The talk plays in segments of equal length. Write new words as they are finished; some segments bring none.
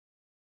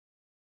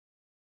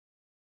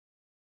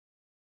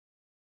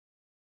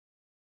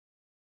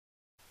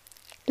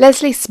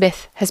Lesley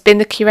Smith has been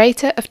the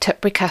curator of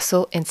Tutbury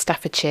Castle in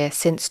Staffordshire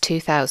since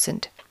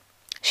 2000.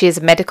 She is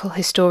a medical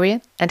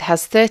historian and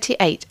has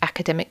 38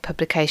 academic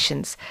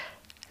publications.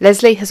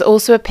 Lesley has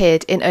also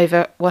appeared in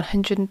over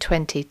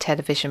 120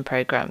 television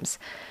programmes.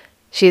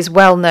 She is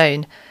well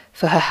known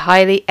for her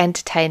highly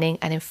entertaining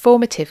and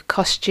informative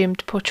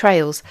costumed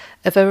portrayals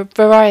of a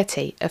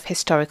variety of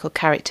historical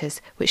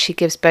characters, which she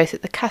gives both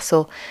at the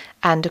castle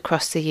and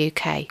across the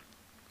UK.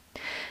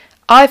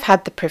 I've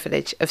had the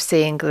privilege of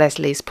seeing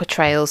Lesley's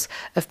portrayals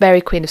of Mary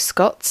Queen of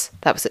Scots,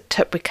 that was at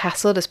Tutbury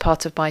Castle as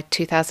part of my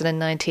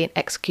 2019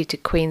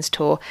 Executed Queens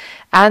tour,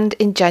 and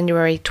in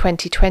January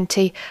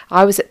 2020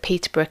 I was at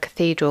Peterborough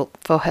Cathedral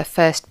for her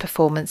first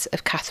performance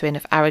of Catherine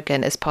of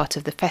Aragon as part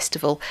of the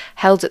festival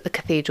held at the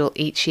cathedral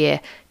each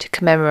year to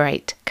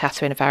commemorate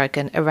Catherine of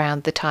Aragon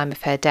around the time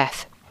of her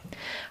death.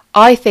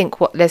 I think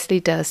what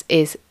Lesley does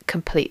is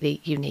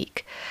completely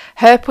unique.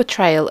 Her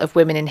portrayal of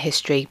women in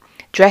history,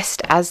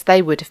 dressed as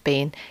they would have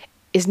been,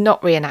 is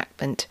not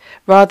reenactment.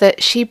 Rather,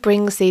 she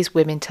brings these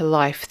women to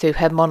life through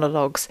her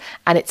monologues,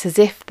 and it's as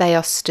if they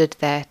are stood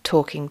there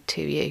talking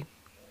to you.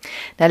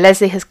 Now,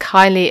 Lesley has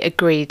kindly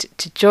agreed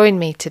to join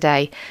me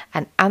today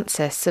and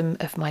answer some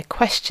of my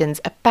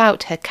questions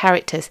about her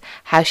characters,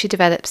 how she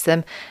develops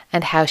them,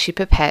 and how she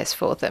prepares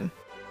for them.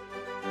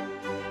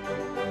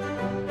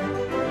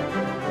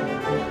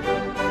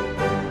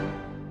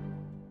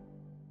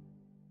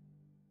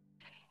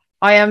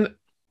 I am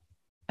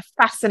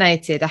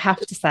fascinated, I have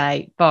to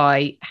say,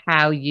 by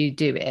how you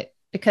do it,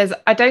 because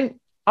I don't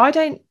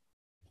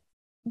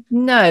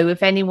know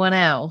of anyone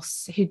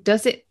else who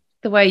does it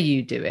the way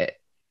you do it.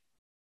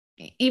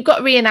 You've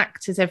got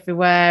reenactors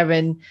everywhere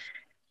and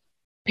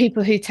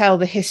people who tell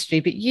the history,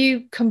 but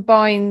you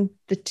combine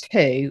the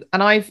two,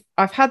 and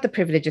I've had the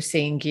privilege of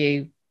seeing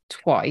you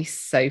twice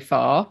so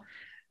far,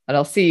 and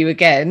I'll see you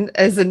again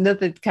as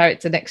another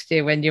character next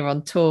year when you're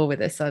on tour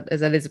with us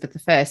as Elizabeth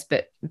I.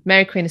 But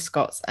Mary Queen of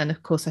Scots, and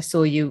of course I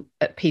saw you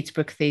at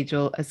Peterborough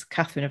Cathedral as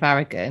Catherine of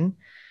Aragon.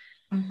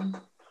 Mm-hmm.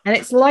 And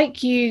it's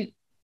like you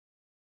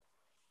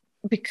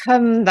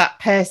become that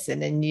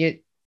person, and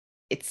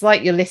it's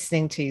like you're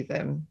listening to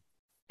them,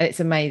 and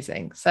it's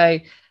amazing. So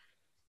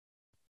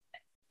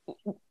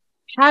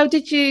how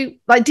did you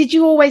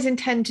always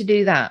intend to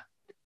do that?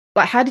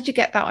 Like, how did you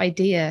get that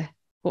idea?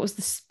 What was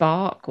the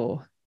spark?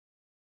 Or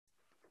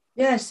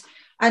Yes,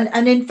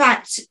 and in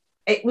fact,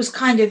 it was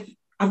kind of,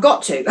 I've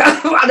got to,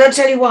 and I'll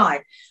tell you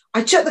why.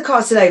 I took the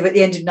castle over at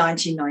the end of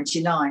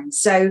 1999.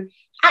 So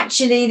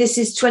actually, this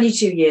is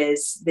 22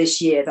 years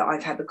this year that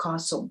I've had the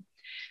castle.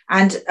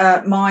 And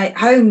my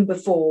home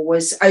before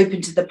was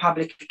open to the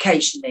public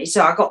occasionally.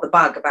 So I got the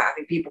bug about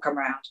having people come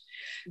around.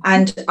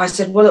 And I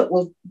said, well, look,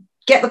 we'll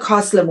get the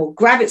castle and we'll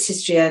grab its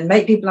history and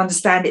make people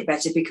understand it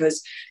better,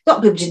 because a lot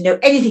of people didn't know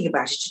anything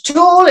about it at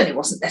all, and it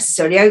wasn't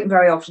necessarily open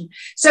very often.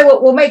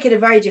 So we'll make it a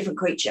very different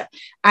creature.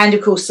 And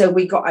of course, so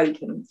we got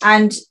open.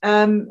 And,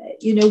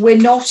 we're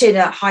not in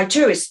a high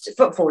tourist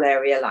footfall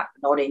area, like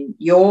not in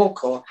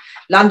York or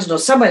London or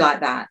somewhere like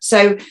that.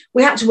 So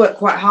we had to work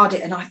quite hard.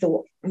 And I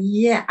thought,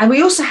 yeah. And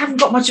we also haven't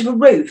got much of a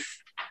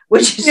roof,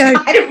 which is kind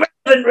of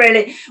relevant,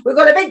 really. We've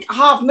got a big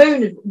half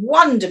moon of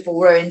wonderful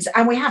ruins,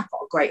 and we have got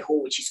a great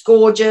hall, which is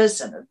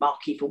gorgeous, and a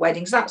marquee for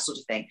weddings, that sort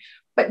of thing.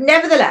 But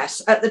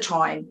nevertheless, at the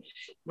time,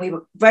 we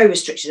were very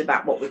restricted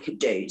about what we could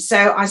do.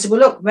 So I said, well,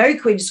 look, Mary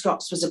Queen of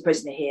Scots was a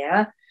prisoner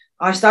here.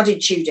 I studied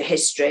Tudor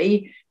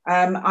history.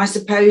 I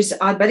suppose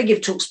I'd better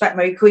give talks about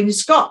Mary Queen of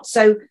Scots.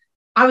 So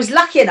I was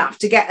lucky enough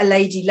to get a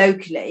lady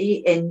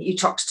locally in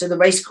Uttoxeter, the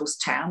racecourse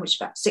town, which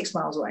is about 6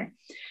 miles away,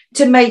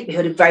 to make me, who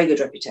had a very good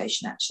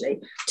reputation actually,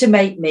 to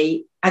make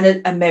me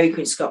a Mary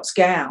Queen of Scots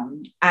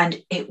gown.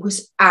 And it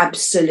was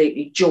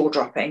absolutely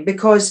jaw-dropping,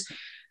 because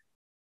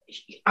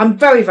I'm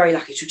very, very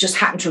lucky to just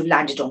happen to have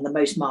landed on the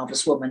most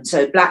marvellous woman.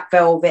 So black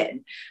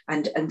velvet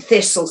and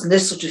thistles and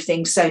this sort of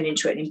thing sewn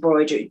into it and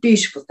embroidery,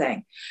 beautiful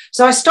thing.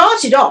 So I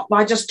started off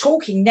by just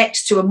talking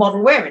next to a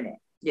model wearing it.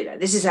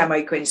 This is how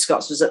Mary Queen of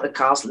Scots was at the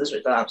castle,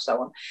 and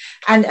so on.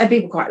 And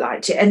people quite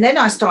liked it. And then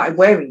I started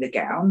wearing the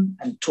gown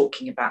and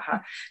talking about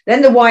her.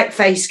 Then the white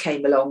face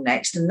came along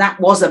next, and that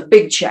was a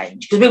big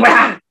change, because we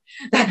went,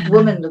 that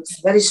woman looks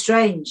very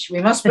strange. We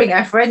must bring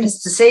our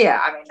friends to see her.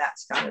 I mean,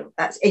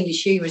 that's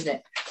English humour, isn't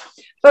it?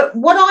 But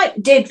what I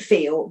did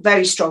feel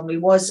very strongly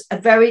was a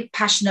very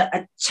passionate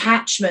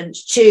attachment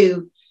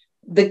to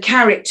the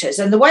characters.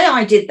 And the way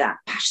I did that,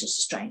 passionate's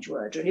a strange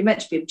word, really meant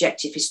to be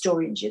objective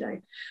historians,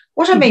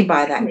 What I mean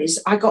by that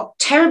is I got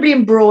terribly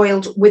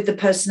embroiled with the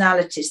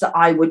personalities that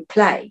I would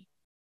play,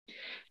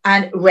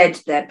 and read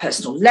their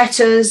personal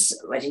letters,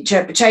 read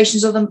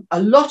interpretations of them,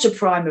 a lot of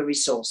primary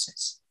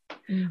sources.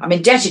 I'm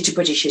indebted to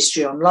British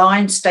History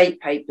Online, state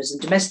papers and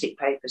domestic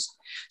papers.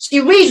 So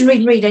you read and read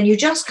and read, and you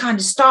just kind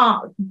of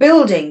start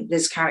building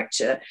this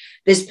character,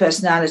 this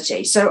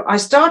personality. So I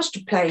started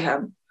to play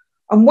her.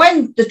 And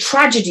when the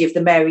tragedy of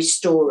the Mary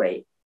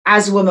story,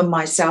 as a woman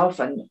myself,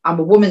 and I'm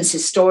a woman's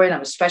historian,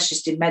 I'm a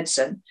specialist in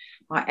medicine,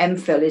 my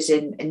MPhil is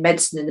in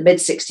medicine in the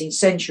mid-16th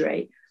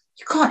century,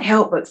 you can't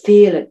help but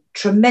feel a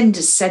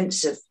tremendous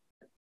sense of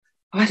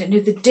I don't know,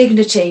 the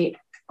dignity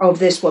of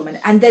this woman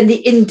and then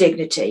the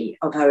indignity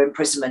of her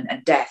imprisonment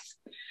and death,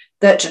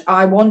 that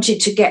I wanted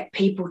to get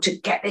people to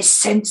get this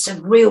sense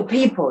of real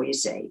people, you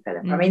see,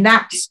 Philip. I mean,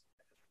 that's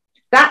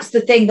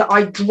the thing that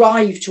I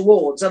drive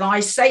towards. And I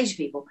say to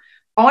people,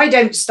 I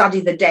don't study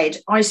the dead,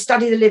 I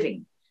study the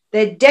living.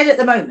 They're dead at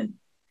the moment,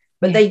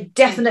 but they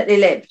definitely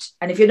lived.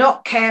 And if you're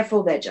not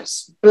careful, they're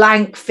just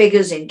blank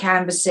figures in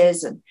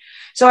canvases. And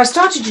so I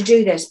started to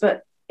do this,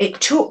 but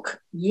it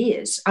took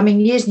years. I mean,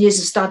 years and years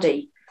of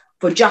study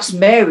for just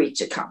Mary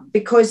to come,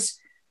 because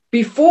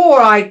before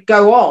I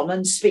go on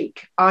and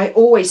speak, I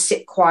always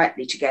sit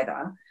quietly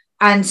together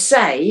and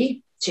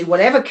say to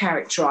whatever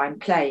character I'm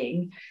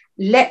playing,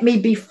 let me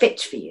be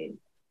fit for you.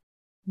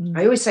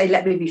 I always say,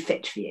 let me be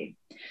fit for you.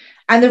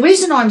 And the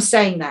reason I'm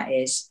saying that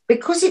is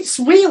because it's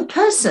a real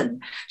person.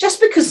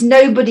 Just because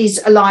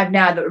nobody's alive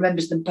now that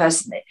remembers them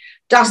personally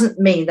doesn't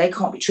mean they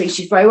can't be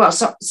treated very well.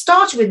 So I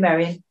started with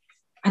Marion,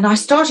 and I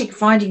started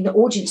finding that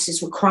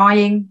audiences were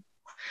crying.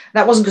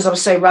 That wasn't because I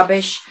was so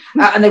rubbish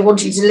and they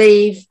wanted to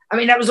leave. I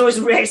mean, that was always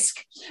a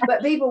risk.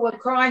 But people were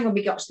crying when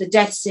we got to the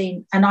death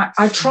scene. And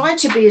I tried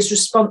to be as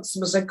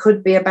responsible as I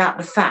could be about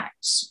the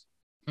facts.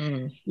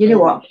 You know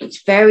what?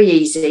 It's very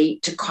easy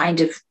to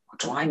kind of, what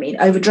do I mean,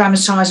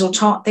 over-dramatise or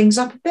tart things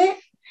up a bit.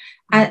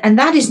 And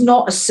that is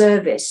not a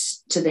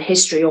service to the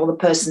history or the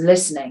person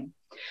listening.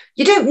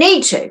 You don't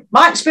need to.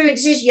 My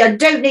experience is you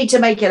don't need to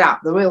make it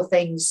up. The real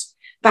thing's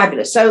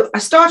fabulous. So I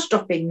started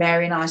off being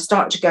Mary, and I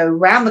started to go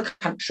around the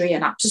country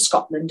and up to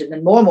Scotland, and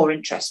then more and more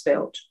interest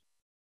built.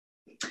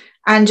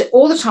 And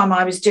all the time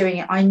I was doing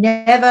it, I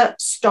never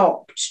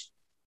stopped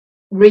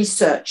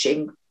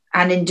researching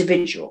an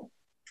individual.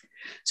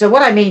 So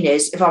what I mean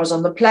is, if I was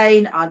on the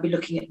plane, I'd be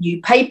looking at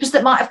new papers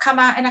that might have come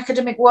out in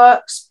academic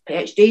works,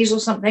 PhDs or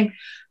something,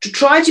 to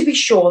try to be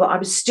sure that I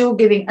was still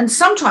giving. And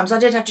sometimes I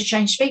did have to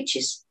change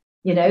speeches,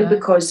 you know,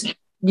 because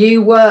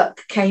new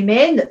work came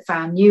in that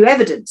found new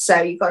evidence.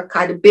 So you've got to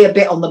kind of be a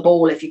bit on the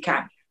ball if you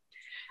can.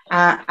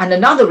 And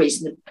another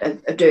reason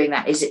of doing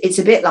that is it's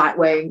a bit like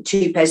wearing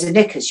two pairs of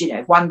knickers. You know,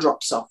 if one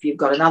drops off, you've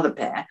got another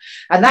pair.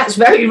 And that's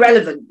very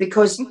relevant,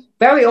 because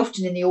very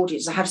often in the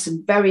audience, I have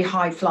some very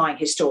high-flying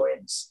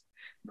historians,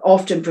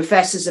 often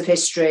professors of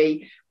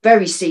history,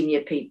 very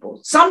senior people.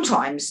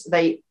 Sometimes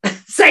they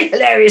say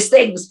hilarious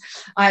things.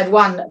 I had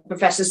one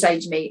professor say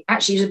to me,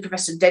 actually, he was a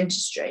professor of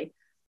dentistry,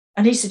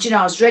 and he said, you know,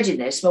 I was dreading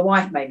this. My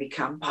wife made me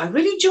come, but I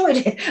really enjoyed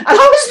it. And I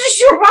wasn't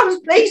sure if I was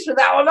pleased with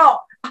that or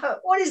not.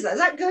 What is that? Is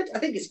that good? I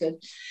think it's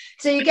good.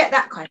 So you get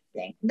that kind of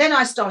thing. Then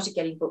I started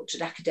getting booked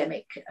at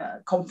academic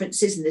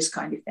conferences and this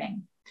kind of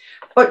thing.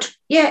 But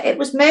yeah, it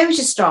was Mary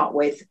to start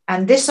with.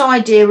 And this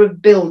idea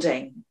of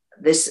building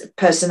this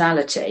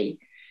personality.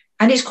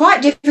 And it's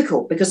quite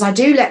difficult because I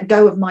do let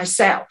go of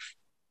myself.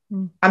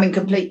 I mean,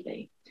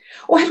 completely.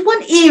 Or I had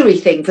one eerie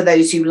thing, for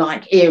those who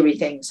like eerie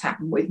things,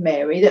 happen with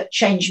Mary that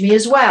changed me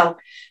as well.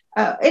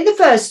 In the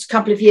first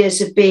couple of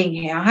years of being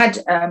here, I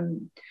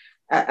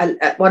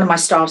had one of my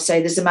staff say,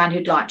 there's a man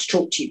who'd like to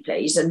talk to you,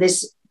 please. And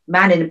this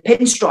man in a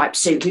pinstripe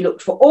suit, who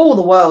looked for all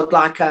the world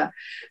like a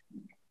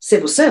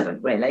civil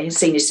servant, really, a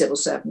senior civil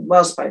servant,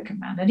 well-spoken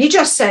man. And he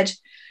just said,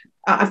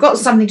 I've got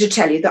something to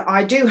tell you that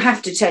I do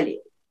have to tell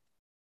you.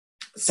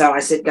 So I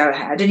said, go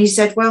ahead. And he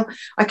said, well,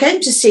 I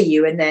came to see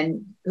you, and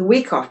then the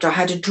week after I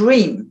had a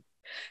dream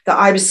that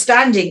I was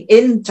standing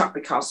in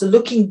Tutbury Castle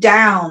looking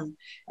down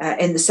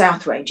in the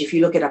South Range. If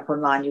you look it up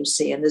online, you'll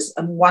see. And there's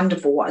a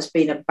wonderful, what has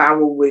been a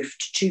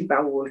two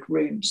barrel-roofed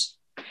rooms.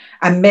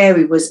 And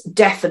Mary was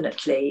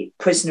definitely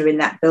prisoner in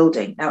that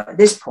building. Now, at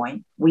this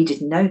point, we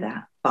didn't know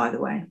that, by the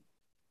way.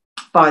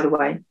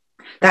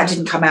 That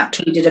didn't come out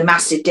till we did a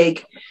massive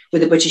dig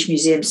with the British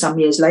Museum some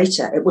years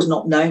later. It was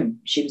not known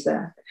she was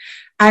there.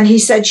 And he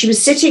said she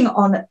was sitting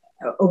on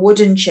a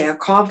wooden chair, a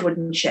carved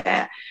wooden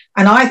chair.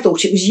 And I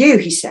thought it was you,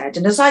 he said.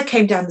 And as I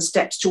came down the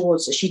steps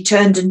towards her, she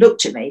turned and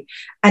looked at me.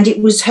 And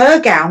it was her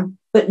gown,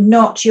 but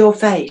not your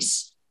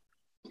face.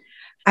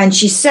 And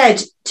she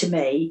said to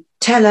me,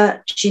 tell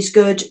her she's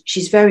good,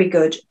 she's very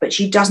good, but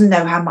she doesn't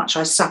know how much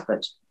I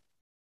suffered.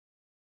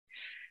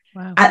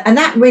 Wow. And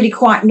that really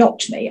quite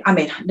knocked me. I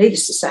mean,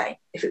 needless to say,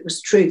 if it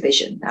was true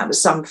vision, that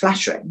was some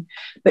flattering.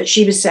 But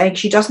she was saying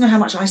she doesn't know how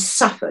much I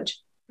suffered.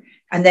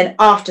 And then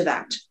after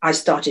that, I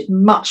started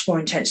much more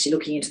intensely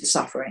looking into the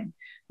suffering,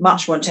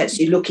 much more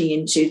intensely looking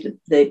into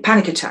the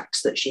panic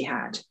attacks that she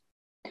had.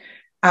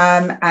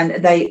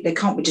 And they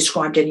can't be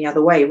described any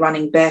other way,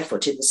 running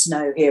barefoot in the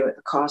snow here at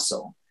the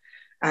castle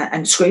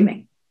and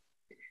screaming,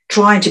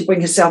 trying to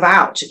bring herself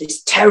out of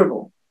this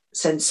terrible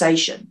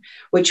sensation,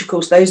 which, of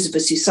course, those of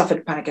us who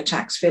suffered panic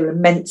attacks feel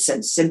immense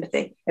sense of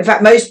sympathy. In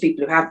fact, most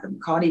people who have them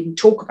can't even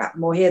talk about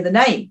them or hear the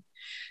name.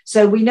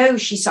 So we know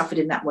she suffered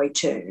in that way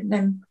too. And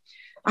then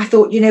I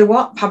thought, you know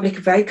what, public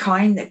are very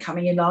kind. They're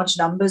coming in large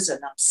numbers,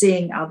 and I'm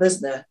seeing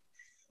others. And they're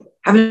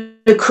having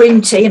a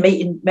cream tea and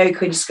meeting Mary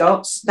Queen of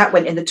Scots. That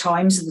went in the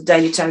Times and the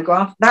Daily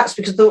Telegraph. That's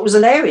because I thought it was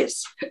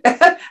hilarious.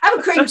 Have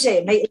a cream tea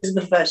and meet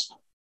Elizabeth I.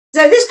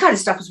 So this kind of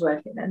stuff was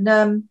working. And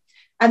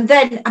And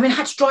then, I mean, I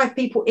had to drive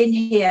people in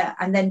here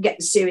and then get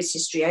the serious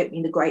history,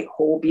 opening the Great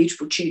Hall,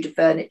 beautiful Tudor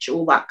furniture,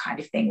 all that kind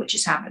of thing, which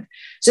has happened.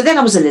 So then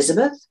I was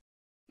Elizabeth,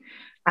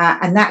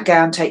 and that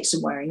gown takes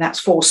some wearing. That's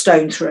 4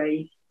 stone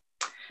 3.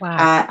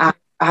 Wow.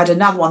 I had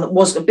another one that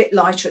was a bit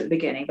lighter at the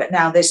beginning, but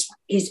now this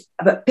is,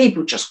 but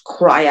people just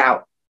cry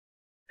out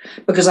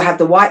because I have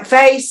the white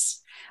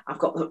face. I've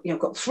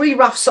got 3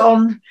 ruffs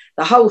on,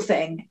 the whole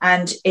thing,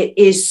 and it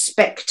is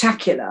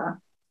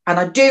spectacular. And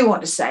I do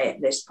want to say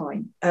at this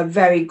point, a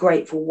very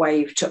grateful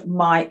wave to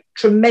my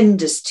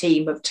tremendous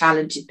team of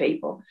talented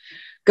people.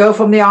 Girl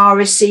from the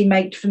RSC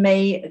made for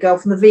me, a girl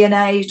from the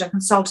V&A, done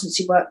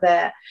consultancy work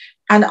there.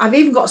 And I've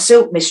even got a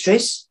silk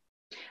mistress.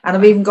 And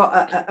I've even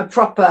got a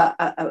proper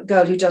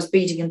girl who does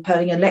beading and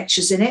pearling and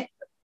lectures in it.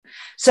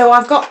 So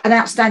I've got an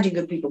outstanding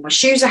group of people. My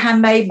shoes are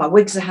handmade, my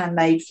wigs are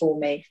handmade for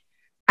me.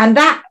 And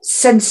that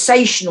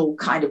sensational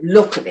kind of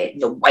look of it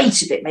and the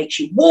weight of it makes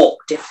you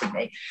walk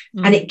differently,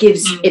 and it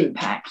gives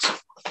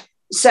impact.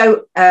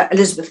 So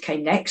Elizabeth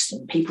came next,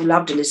 and people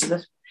loved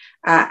Elizabeth.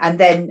 And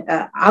then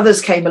others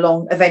came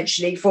along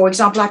eventually. For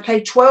example, I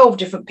played 12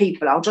 different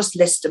people. I'll just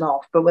list them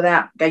off, but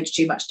without going into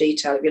too much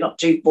detail, if you're not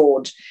too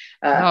bored.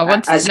 I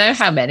wanted to know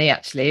how many,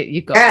 actually.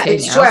 You've got two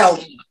it's now.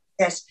 12.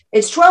 Yes,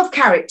 it's 12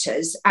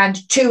 characters and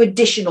 2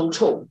 additional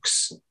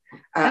talks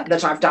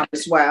that I've done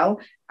as well.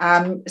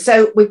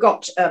 So we've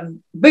got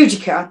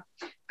Boudica,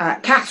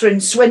 Catherine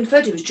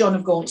Swinford, who was John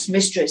of Gaunt's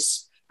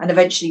mistress and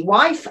eventually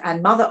wife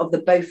and mother of the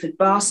Beaufort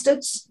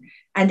bastards,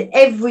 and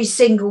every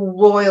single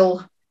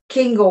royal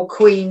king or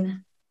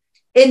queen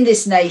in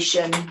this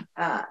nation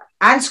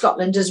and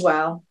Scotland as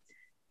well,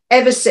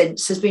 ever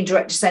since, has been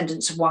direct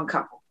descendants of one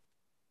couple,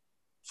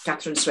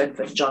 Catherine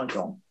Swinford and John of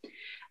Gaunt.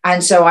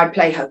 And so I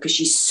play her because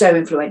she's so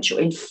influential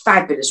in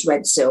fabulous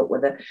red silk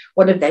with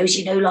one of those,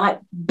 like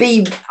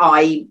beam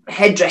eye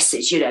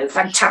headdresses,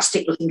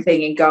 fantastic looking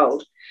thing in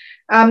gold.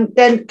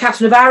 Then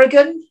Catherine of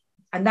Aragon,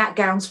 and that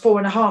gown's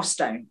 4.5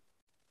 stone.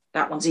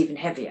 That one's even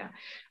heavier.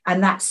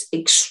 And that's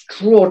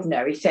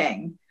extraordinary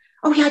thing.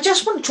 Oh, yeah, I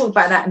just want to talk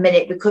about that a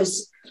minute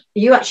because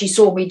you actually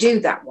saw me do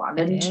that one.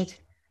 And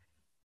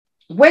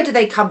where do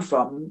they come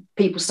from?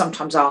 People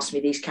sometimes ask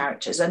me these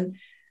characters, and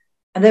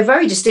they're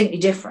very distinctly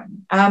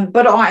different.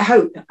 But I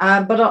hope,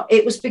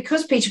 it was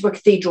because Peterborough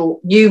Cathedral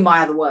knew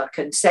my other work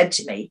and said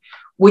to me,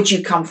 would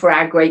you come for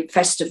our great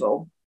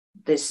festival,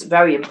 this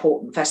very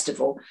important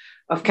festival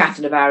of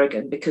Catherine of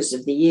Aragon because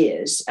of the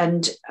years?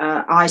 And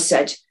I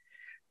said,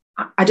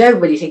 I don't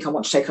really think I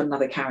want to take on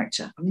another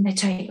character. I mean, they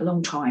take a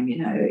long time,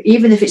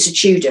 even if it's a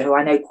Tudor who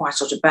I know quite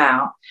a lot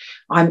about,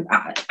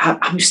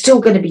 I'm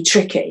still going to be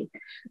tricky.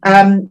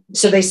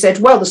 So they said,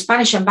 well, the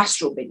Spanish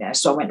ambassador will be there.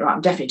 So I went, right,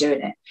 I'm definitely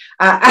doing it.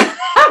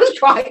 That was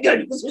quite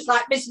good because it was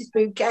like Mrs.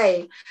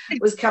 Bouquet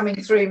was coming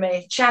through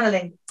me,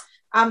 channeling.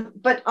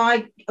 But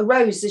I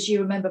arose, as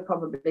you remember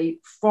probably,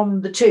 from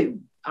the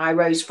tomb. I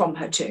rose from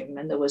her tomb,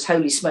 and there was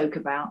holy smoke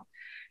about.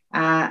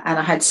 And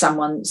I had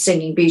someone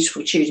singing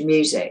beautiful Tudor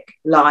music,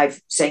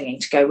 live singing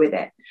to go with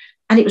it.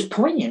 And it was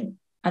poignant.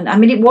 And I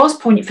mean, it was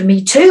poignant for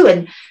me too.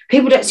 And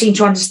people don't seem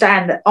to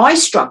understand that I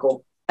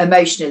struggle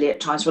emotionally at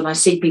times when I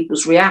see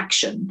people's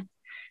reaction.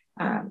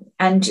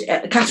 And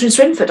Catherine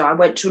Swinford, I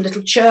went to a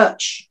little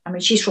church. I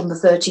mean, she's from the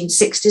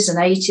 1360s and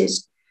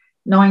 80s,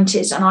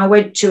 90s. And I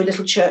went to a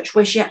little church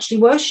where she actually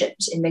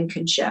worshipped in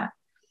Lincolnshire.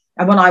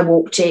 And when I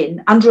walked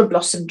in under a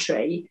blossom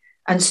tree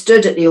and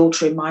stood at the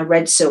altar in my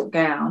red silk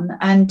gown,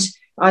 and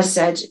I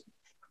said,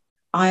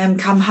 I am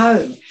come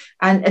home.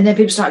 And then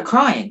people started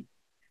crying.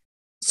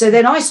 So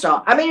then I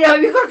start,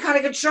 you've got to kind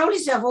of control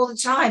yourself all the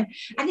time.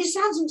 And it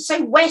sounds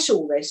so wet,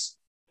 all this.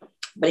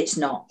 But it's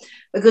not,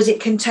 because it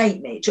can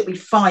take me. It took me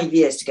 5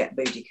 years to get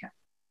Boudica.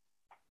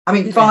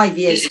 5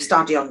 years to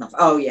study on them.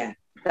 Oh, yeah,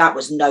 that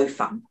was no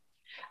fun.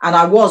 And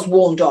I was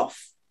warned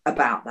off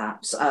about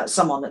that.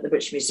 Someone at the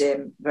British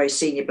Museum, very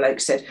senior bloke,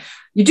 said,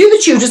 you do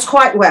the Tudors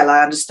quite well,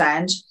 I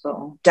understand.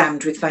 Oh,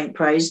 damned with faint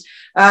praise.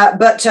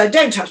 But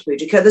don't touch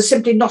Boudica. There's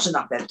simply not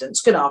enough evidence.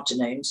 Good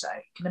afternoon. So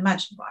you can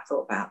imagine what I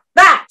thought about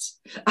that.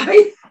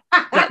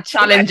 That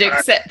challenge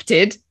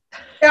accepted.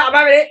 Yeah, I'm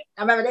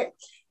having it.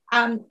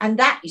 And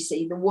that, you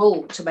see, the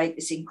wool to make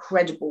this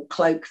incredible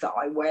cloak that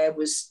I wear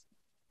was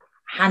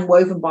hand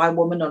woven by a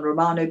woman on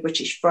Romano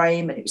British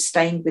frame, and it was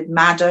stained with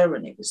madder,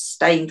 and it was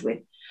stained with,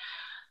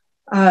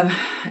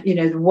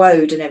 the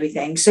woad and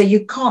everything. So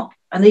you can't,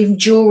 and even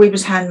jewellery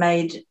was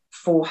handmade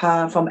for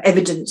her from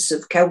evidence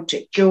of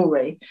Celtic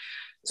jewellery.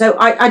 So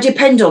I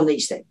depend on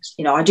these things.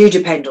 I do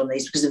depend on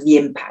these because of the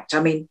impact.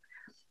 I mean,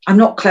 I'm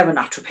not clever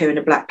enough to appear in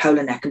a black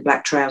polo neck and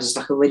black trousers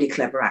like a really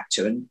clever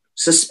actor and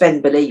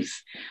suspend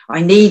belief.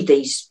 I need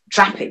these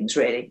trappings,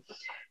 really.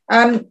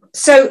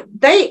 So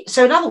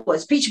in other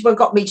words, Peterborough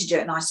got me to do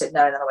it, and I said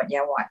no, and then I went, yeah,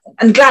 right.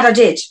 And glad I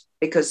did,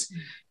 because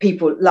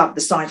people loved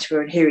the sight of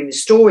her and hearing the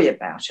story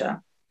about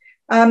her.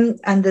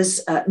 And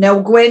there's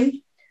Nell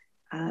Gwyn.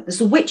 There's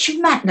the Witch of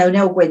Matt. No,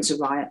 Nell Gwyn's a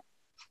riot,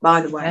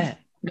 by the way. Yeah.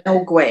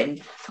 Nell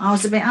Gwyn.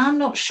 I'm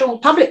not sure.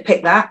 Public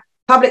picked that.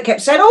 Public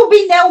kept saying, oh,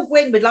 be Nell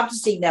Gwyn. We'd love to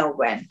see Nell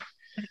Gwyn.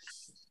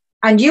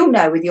 And you'll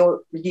know with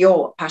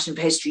your passion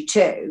for history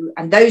too,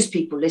 and those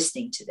people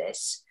listening to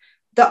this,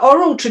 that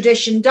oral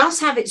tradition does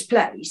have its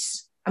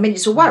place. I mean,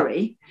 it's a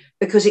worry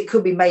because it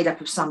could be made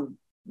up of some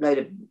load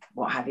of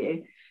what have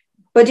you.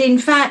 But in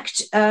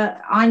fact,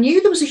 I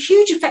knew there was a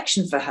huge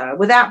affection for her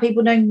without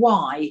people knowing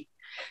why.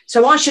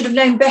 So I should have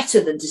known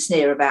better than to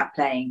sneer about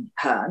playing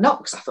her, not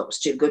because I thought it was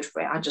too good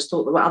for it. I just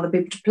thought there were other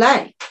people to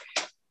play.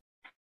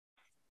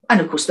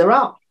 And of course there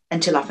are,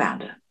 until I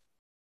found her.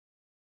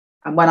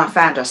 And when I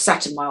found her, I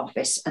sat in my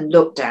office and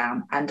looked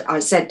down and I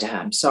said to her,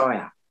 I'm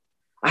sorry,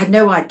 I had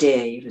no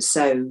idea you were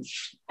so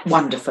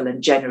wonderful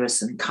and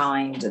generous and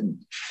kind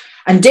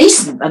and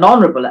decent and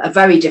honourable at a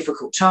very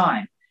difficult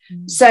time.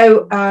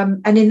 So,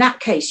 and in that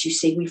case, you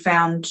see, we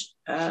found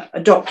a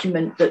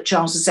document that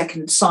Charles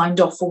II signed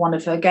off for one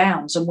of her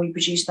gowns, and we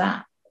produced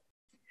that.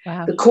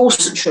 Wow. The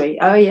corsetry,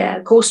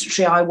 the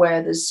corsetry I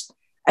wear, there's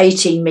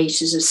 18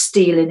 metres of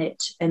steel in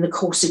it, in the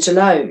corset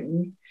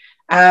alone.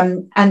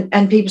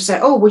 And people say,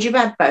 oh, would you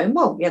have had bone?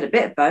 Well, we had a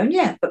bit of bone,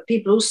 yeah, but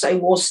people also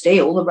wore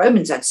steel. The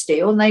Romans had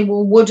steel and they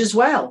wore wood as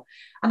well.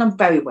 And I'm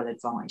very well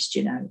advised,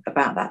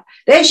 about that.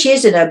 There she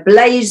is in a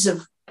blaze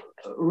of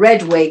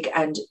red wig,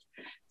 and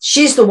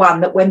she's the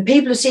one that when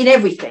people have seen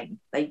everything,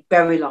 they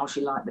very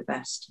largely like the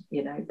best,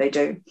 they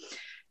do.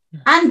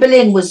 Anne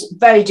Boleyn was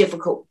very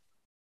difficult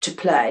to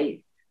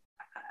play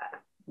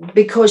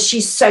because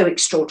she's so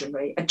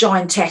extraordinary, a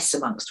giantess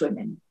amongst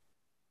women.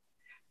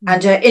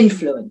 And her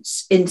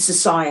influence in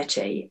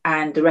society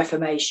and the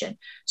Reformation.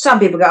 Some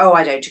people go, oh,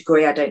 I don't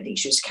agree. I don't think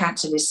she was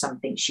catalyst. Some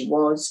think she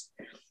was.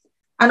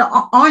 And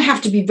I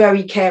have to be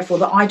very careful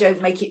that I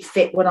don't make it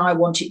fit what I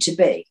want it to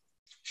be.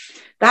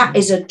 That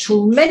is a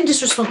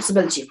tremendous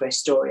responsibility for a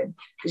historian.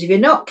 Because if you're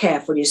not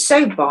careful, you're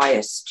so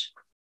biased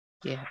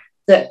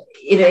that,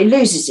 it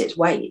loses its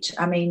weight.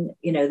 I mean,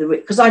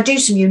 because I do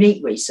some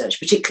unique research,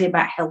 particularly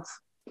about health.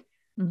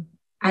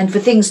 And for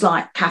things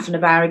like Catherine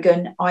of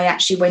Aragon, I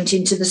actually went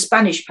into the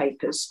Spanish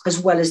papers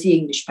as well as the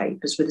English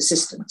papers with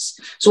assistance.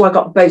 So I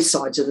got both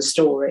sides of the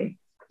story.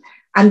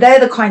 And they're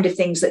the kind of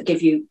things that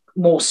give you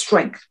more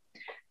strength.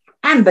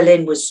 Anne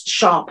Boleyn was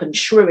sharp and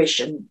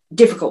shrewish and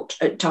difficult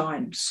at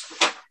times,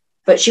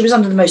 but she was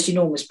under the most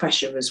enormous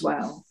pressure as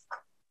well.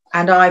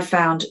 And I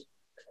found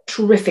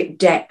terrific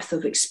depth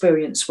of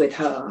experience with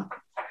her.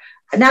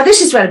 Now,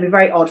 this is going to be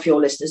very odd for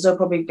your listeners. They'll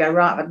probably go,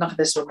 right, I've had enough of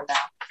this woman now.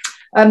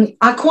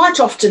 I quite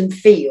often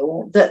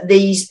feel that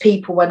these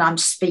people, when I'm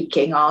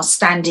speaking, are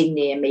standing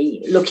near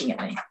me, looking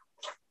at me.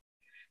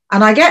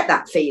 And I get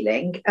that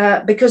feeling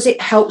because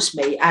it helps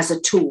me as a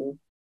tool,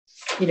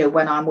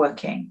 when I'm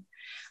working.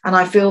 And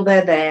I feel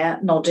they're there,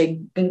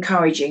 nodding,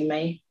 encouraging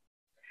me.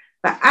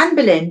 But Anne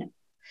Boleyn,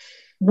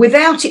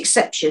 without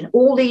exception,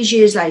 all these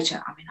years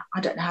later, I mean,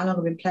 I don't know how long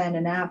I've been playing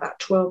her now, about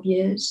 12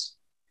 years,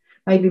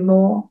 maybe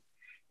more.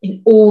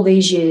 In all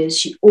these years,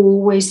 she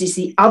always is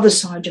the other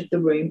side of the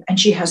room and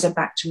she has her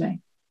back to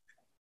me.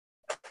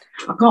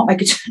 I can't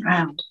make her turn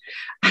around.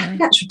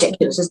 That's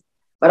ridiculous,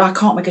 but I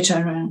can't make her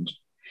turn around.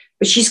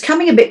 But she's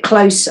coming a bit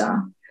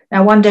closer.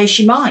 Now, one day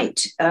she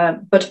might,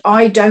 but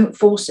I don't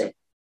force it.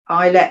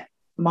 I let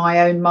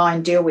my own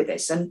mind deal with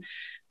this. And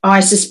I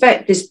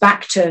suspect this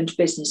back-turned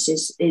business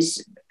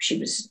is she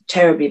was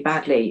terribly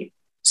badly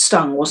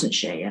stung, wasn't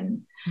she?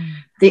 And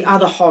the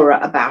other horror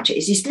about it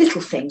is these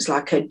little things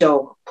like her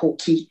dog,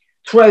 Porky,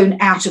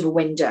 thrown out of a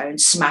window and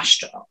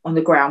smashed on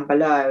the ground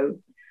below,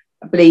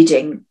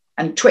 bleeding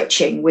and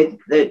twitching with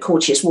the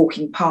courtiers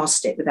walking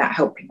past it without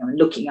helping them and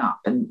looking up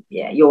and,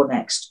 yeah, you're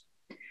next.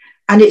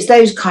 And it's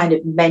those kind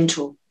of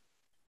mental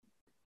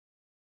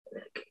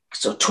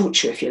sort of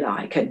torture, if you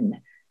like, and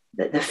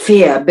the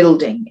fear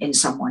building in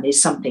someone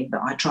is something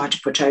that I try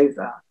to put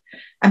over.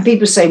 And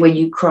people say, when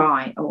you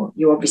cry, oh,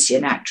 you're obviously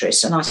an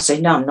actress. And I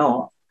say, no, I'm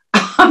not.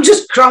 I'm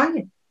just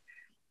crying.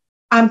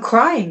 I'm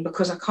crying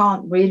because I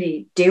can't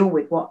really deal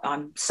with what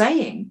I'm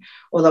saying.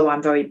 Although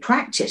I'm very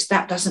practiced,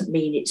 that doesn't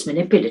mean it's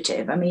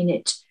manipulative. I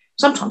mean,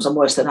 sometimes I'm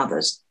worse than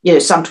others.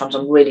 Sometimes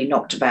I'm really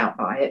knocked about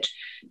by it.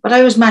 But I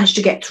always manage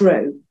to get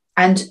through.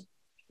 And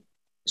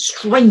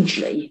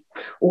strangely,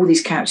 all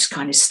these characters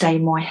kind of stay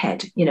in my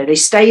head. They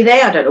stay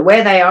there. I don't know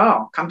where they are.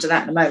 I'll come to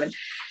that in a moment.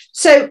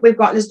 So we've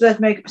got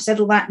Elizabeth Moke, I said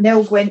all that.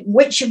 Nell Gwyn,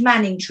 Witch of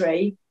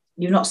Manningtree.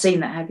 You've not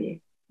seen that, have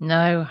you?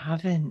 No, I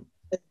haven't.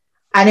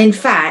 And in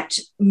fact,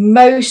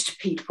 most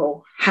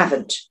people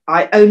haven't.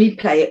 I only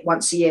play it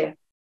once a year.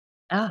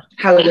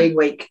 Halloween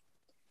week.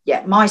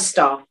 Yeah, my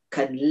staff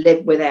can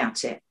live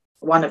without it,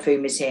 one of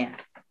whom is here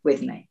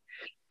with me.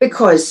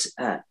 Because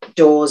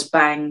doors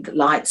bang,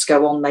 lights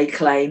go on, they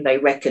claim, they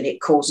reckon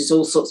it causes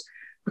all sorts.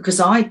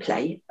 Because I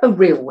play a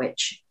real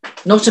witch,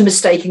 not a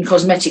mistaken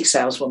cosmetic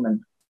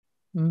saleswoman.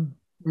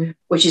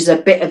 Which is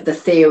a bit of the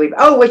theory.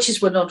 Oh,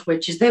 witches were not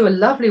witches. They were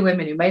lovely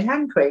women who made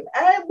hand cream.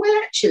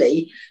 Well,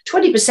 actually,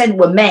 20%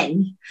 were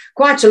men.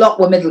 Quite a lot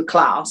were middle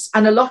class.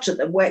 And a lot of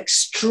them were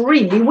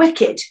extremely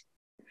wicked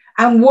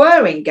and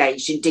were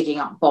engaged in digging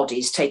up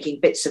bodies, taking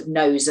bits of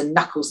nose and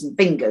knuckles and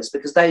fingers,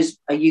 because those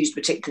are used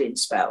particularly in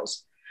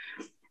spells.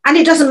 And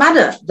it doesn't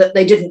matter that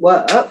they didn't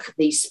work,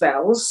 these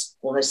spells,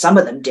 although some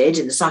of them did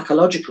in the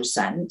psychological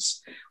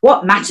sense.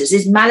 What matters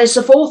is malice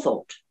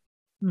aforethought.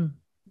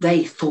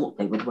 They thought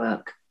they would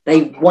work.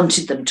 They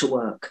wanted them to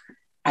work,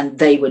 and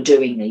they were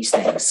doing these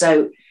things.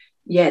 So,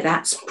 yeah,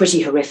 that's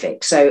pretty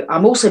horrific. So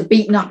I'm also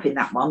beaten up in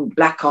that one,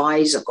 black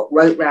eyes, I've got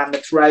rope round the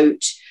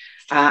throat,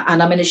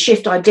 and I'm in a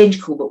shift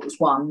identical that was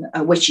one,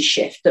 a witch's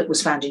shift that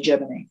was found in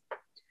Germany.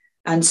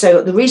 And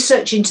so the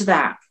research into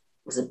that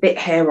was a bit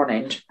hair on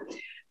end.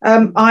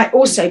 I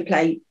also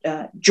played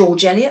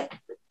George Eliot.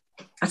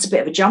 That's a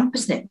bit of a jump,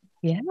 isn't it?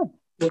 Yeah.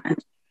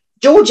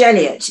 George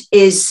Eliot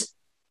is,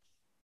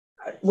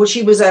 well,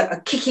 she was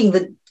a kicking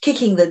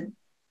the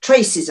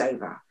traces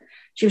over.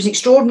 She was an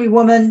extraordinary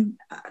woman,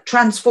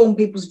 transformed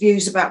people's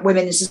views about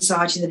women in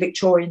society in the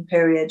Victorian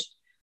period.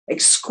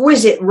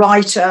 Exquisite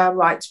writer,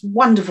 writes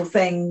wonderful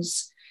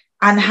things,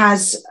 and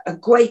has a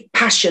great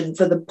passion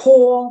for the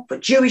poor, for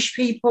Jewish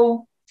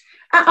people.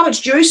 I went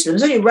to Jerusalem.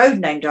 There's only a road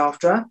named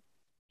after her,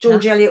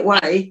 George Eliot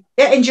Way.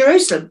 Yeah, in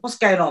Jerusalem. What's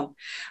going on?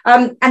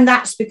 And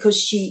that's because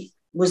she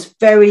was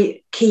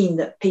very keen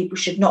that people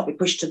should not be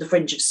pushed to the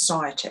fringe of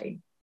society.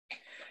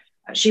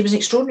 She was an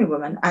extraordinary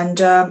woman, and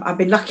I've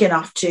been lucky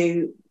enough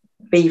to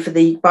be, for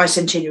the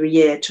bicentenary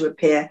year, to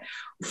appear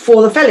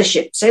for the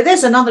fellowship. So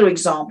there's another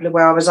example of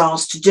where I was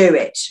asked to do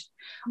it.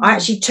 I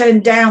actually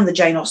turned down the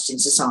Jane Austen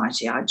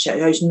Society. I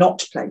chose not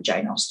to play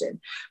Jane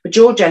Austen, but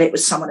George Eliot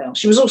was someone else.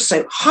 She was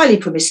also highly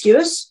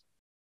promiscuous.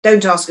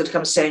 Don't ask her to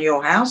come and stay in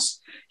your house.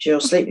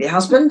 She'll sleep with your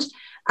husband.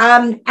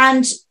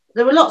 And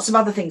there were lots of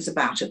other things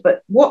about her,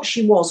 but what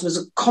she was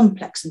a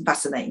complex and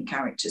fascinating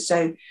character.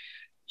 So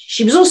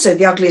she was also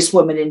the ugliest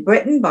woman in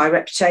Britain by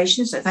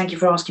reputation. So thank you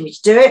for asking me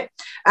to do it.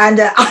 And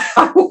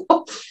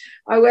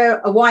I wear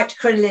a white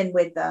crinoline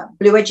with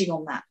blue edging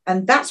on that.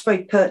 And that's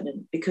very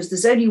pertinent because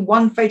there's only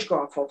one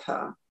photograph of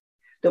her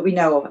that we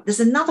know of. There's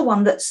another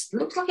one that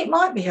looks like it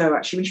might be her,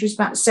 actually, when she was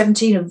about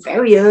 17, a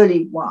very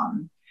early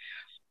one.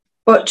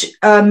 But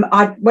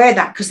I wear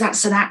that because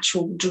that's an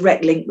actual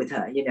direct link with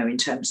her, you know, in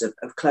terms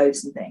of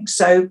clothes and things.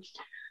 So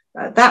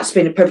that's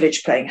been a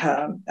privilege playing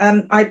her.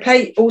 I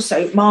play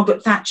also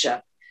Margaret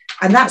Thatcher.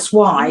 And that's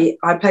why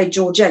I played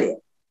George Eliot,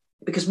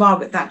 because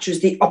Margaret Thatcher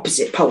is the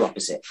opposite, polar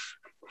opposite.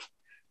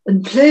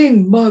 And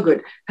playing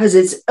Margaret has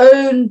its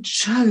own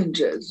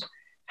challenges.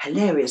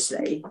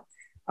 Hilariously,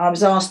 I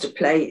was asked to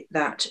play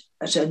that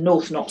at a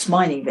North Notts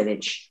mining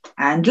village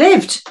and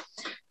lived.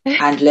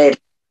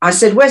 I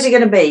said, where's it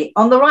going to be?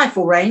 On the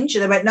rifle range?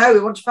 And they went, no, we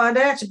want to find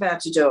out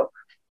about it, Doc.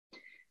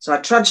 So I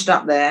trudged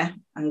up there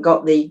and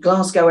got the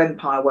Glasgow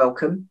Empire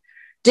welcome,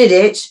 did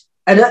it.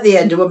 And at the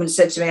end, a woman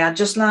said to me, I'd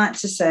just like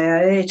to say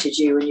I hated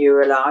you when you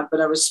were alive,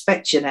 but I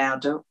respect you now,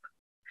 Doc.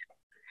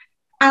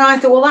 And I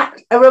thought, well,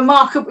 that's a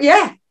remarkable,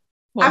 yeah.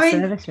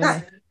 That's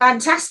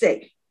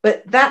fantastic.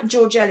 But that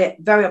George Eliot,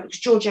 because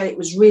George Eliot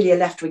was really a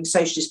left-wing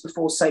socialist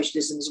before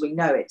socialism as we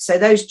know it. So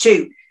those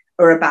two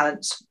are a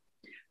balance.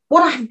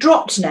 What I've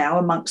dropped now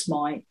amongst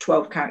my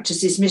 12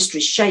 characters is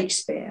Mistress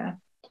Shakespeare.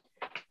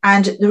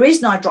 And the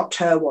reason I dropped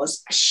her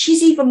was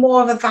she's even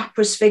more of a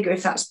vaporous figure,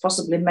 if that's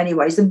possible in many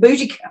ways, than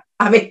Boudica.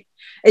 I mean,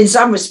 in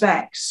some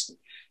respects.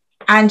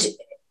 And,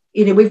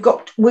 you know,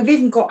 we've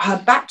even got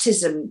her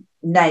baptism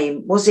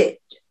name. Was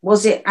it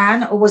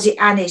Anne or was it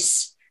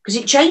Annis? Because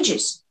it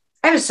changes.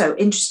 Ever so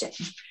interesting.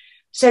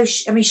 So,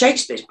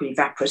 Shakespeare's pretty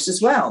vaporous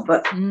as well,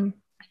 but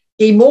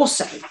he more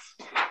so.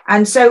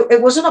 And so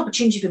it was an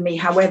opportunity for me,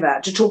 however,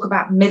 to talk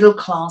about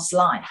middle-class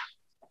life.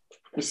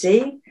 You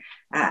see?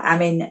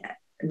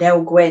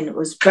 Nell Gwyn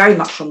was very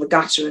much from the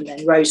gutter and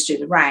then rose through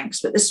the ranks,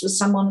 but this was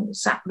someone who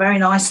sat very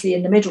nicely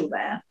in the middle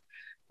there.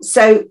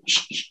 So,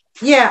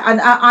 yeah,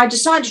 and I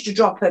decided to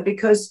drop her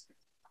because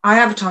I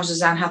advertised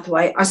as Anne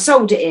Hathaway. I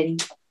sold it in.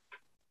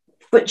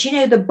 But, you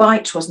know, the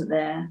bite wasn't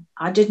there.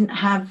 I didn't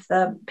have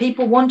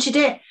people wanted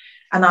it,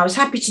 and I was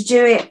happy to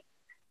do it.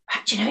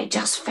 But, you know, it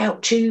just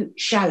felt too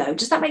shallow.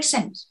 Does that make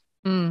sense?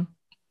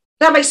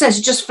 That makes sense.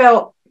 It just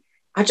felt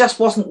I just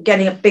wasn't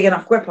getting a big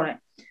enough grip on it.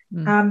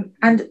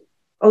 And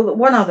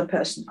one other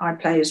person I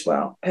play as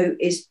well, who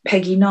is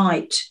Peggy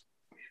Knight.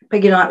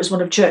 Peggy Knight was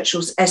one of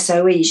Churchill's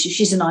SOEs.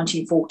 She's a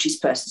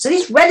 1940s person. So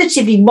these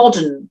relatively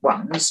modern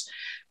ones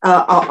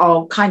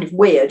are kind of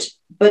weird,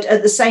 but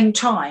at the same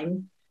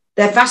time,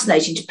 they're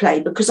fascinating to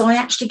play because I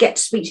actually get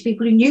to speak to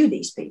people who knew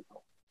these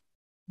people,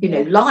 you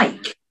know,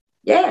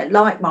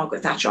 like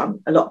Margaret Thatcher.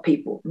 A lot of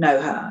people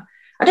know her.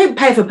 I don't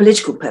play her for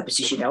political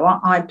purposes, you know.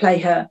 I play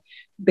her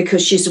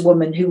because she's a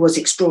woman who was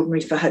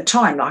extraordinary for her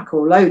time, like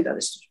Orlando,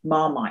 this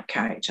Marmite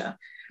character.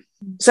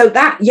 So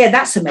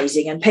that's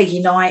amazing. And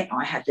Peggy Knight,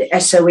 I had the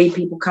SOE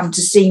people come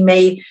to see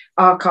me,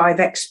 archive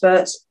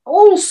experts,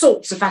 all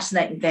sorts of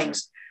fascinating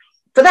things.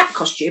 For that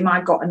costume, I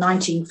got a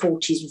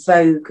 1940s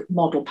Vogue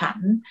model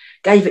pattern,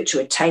 gave it to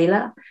a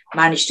tailor,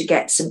 managed to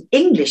get some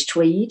English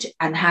tweed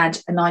and had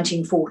a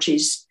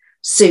 1940s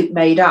suit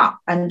made up.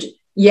 And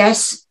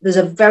yes, there's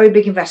a very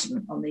big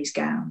investment on these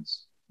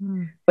gowns,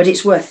 but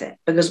it's worth it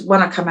because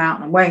when I come out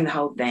and I'm wearing the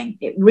whole thing,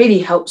 it really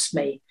helps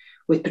me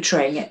with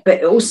portraying it, but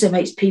it also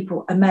makes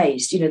people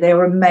amazed. They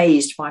were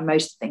amazed by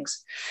most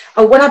things.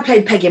 Oh, when I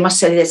played Peggy, I must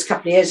tell you this, a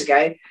couple of years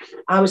ago,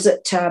 I was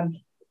at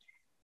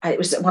it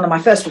was one of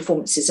my first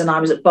performances, and I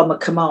was at Bomber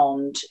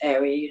Command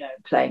area,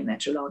 playing there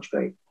to a large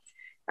group.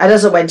 And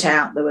as I went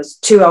out, there was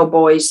 2 old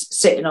boys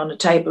sitting on a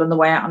table on the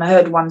way out, and I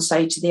heard one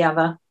say to the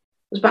other,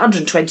 there was about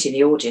 120 in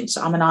the audience,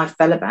 I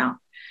fell about.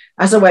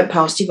 As I went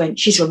past, he went,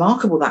 "She's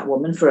remarkable, that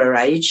woman, for her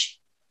age."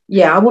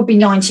 Yeah, I would be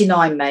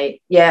 99,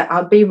 mate. Yeah,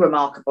 I'd be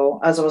remarkable,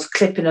 as I was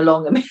clipping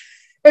along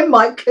in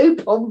my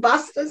coupon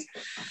busters.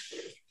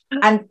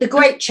 And the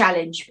great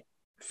challenge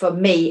for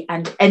me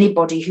and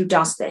anybody who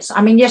does this,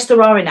 yes,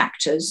 there are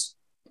enactors.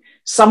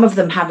 Some of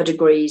them have a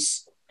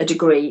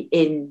degree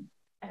in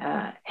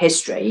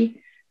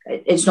history.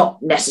 It's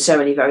not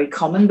necessarily very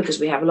common because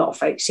we have a lot of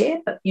folks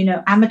here, but,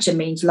 amateur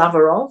means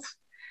lover of.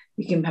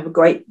 You can have a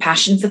great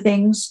passion for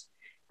things.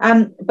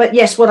 But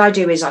yes, what I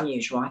do is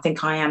unusual. I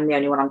think I am the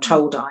only one, I'm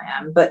told I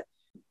am, but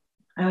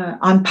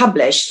I'm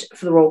published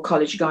for the Royal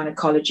College of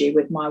Gynecology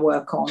with my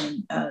work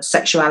on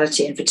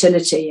sexuality and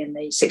fertility in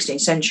the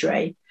 16th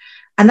century.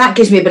 And that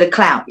gives me a bit of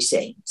clout, you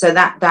see. So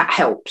that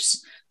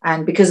helps.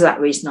 And because of that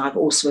reason, I've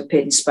also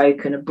appeared and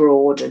spoken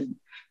abroad and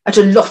at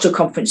a lot of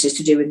conferences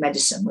to do with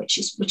medicine, which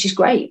is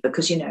great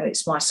because,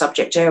 it's my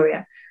subject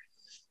area.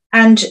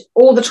 And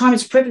all the time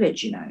it's a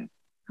privilege,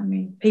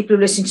 people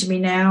who listen to me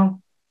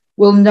now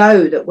will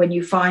know that when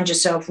you find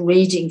yourself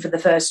reading for the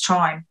first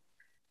time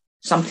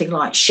something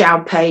like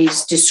Xiao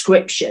Pei's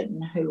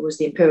description, who was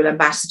the imperial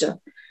ambassador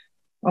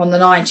on the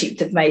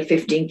 19th of May,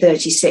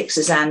 1536,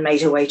 as Anne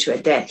made her way to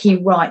her death, he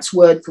writes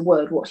word for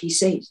word what he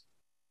sees.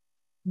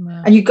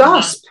 Wow. And you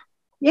gasp.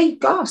 Yeah, you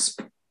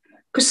gasp.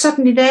 Because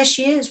suddenly there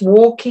she is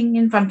walking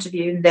in front of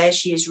you and there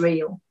she is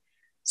real.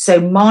 So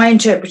my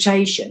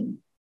interpretation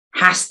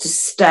has to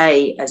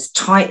stay as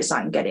tight as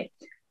I can get it.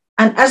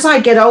 And as I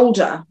get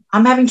older,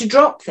 I'm having to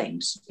drop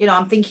things.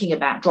 I'm thinking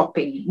about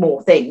dropping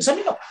more things.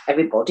 Not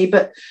everybody,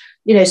 but,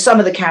 some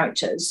of the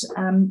characters.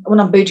 When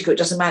I'm Boudica, it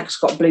doesn't matter because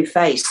I've got a blue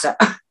face. So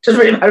it doesn't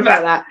really matter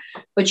about that.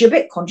 But you're a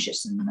bit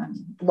conscious. And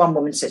one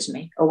woman said to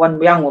me, or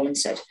one young woman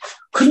said,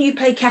 "Couldn't you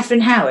play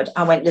Catherine Howard?"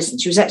 I went, "Listen,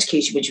 she was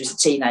executed when she was a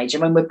teenager.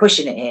 We're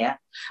pushing it here.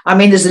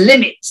 There's a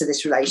limit to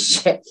this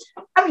relationship."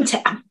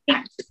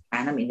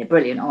 They're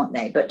brilliant, aren't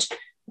they? But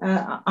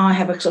I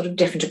have a sort of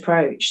different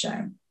approach.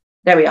 So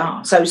there we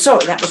are. So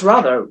sorry, that was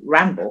rather a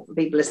ramble for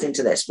people listening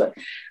to this, but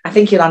I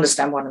think you'll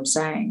understand what I'm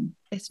saying.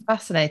 It's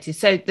fascinating.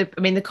 So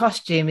the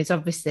costume is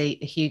obviously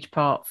a huge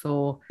part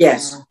for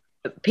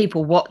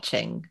people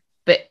watching,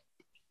 but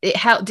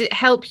did it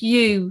help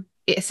you?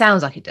 It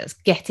sounds like it does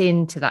get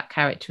into that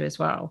character as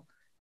well.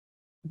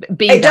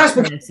 It does.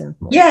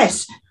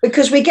 Yes,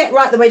 because we get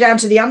right the way down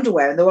to the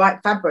underwear and the right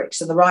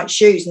fabrics and the right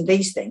shoes and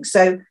these things.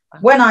 So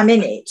when I'm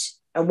in it,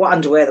 and what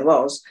underwear there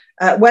was,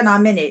 when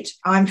I'm in it,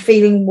 I'm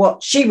feeling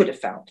what she would have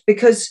felt,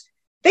 because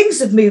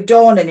things have moved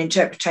on and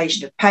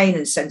interpretation of pain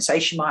and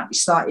sensation might be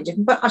slightly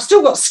different, but I've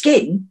still got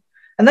skin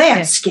and they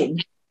had skin.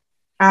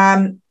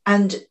 And,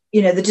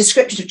 the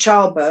description of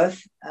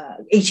childbirth,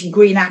 eating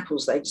green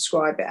apples, they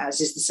describe it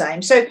as, is the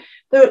same. So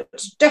there are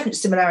definite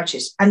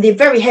similarities. And the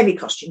very heavy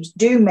costumes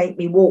do make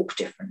me walk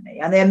differently,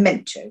 and they're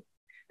meant to.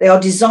 They are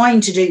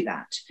designed to do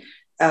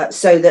that,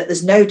 so that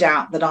there's no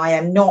doubt that I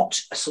am not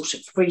a sort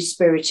of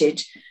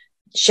free-spirited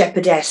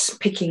shepherdess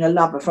picking a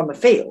lover from a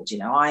field.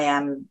 I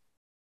am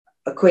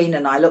a queen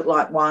and I look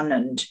like one.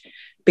 And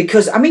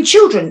because,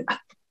 children,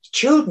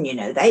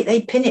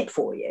 they pin it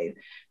for you.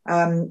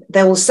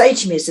 They will say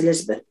to me as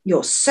Elizabeth,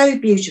 "You're so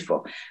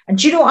beautiful." And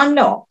do you know what I'm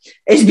not?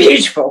 It's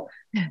beautiful.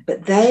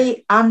 But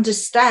they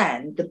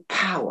understand the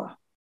power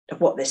of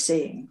what they're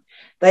seeing.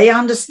 They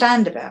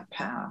understand about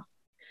power.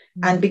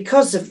 And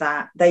because of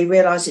that, they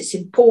realise it's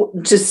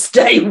important to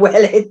stay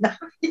well enough.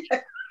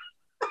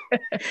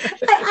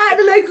 I had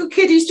a local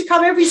kid who used to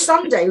come every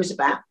Sunday. He was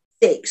about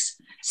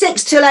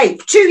 6 till 8.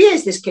 For 2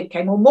 years, this kid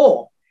came or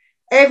more.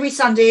 Every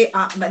Sunday,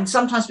 and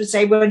sometimes would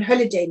say, "We're on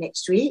holiday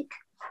next week."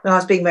 When I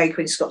was being Mary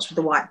Queen of Scots with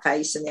the white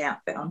face and the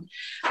outfit on.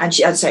 And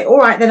I'd say, "All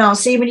right, then I'll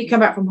see you when you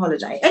come back from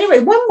holiday." Anyway,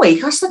 one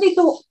week I suddenly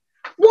thought,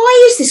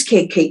 why is this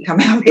kid keep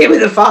coming up here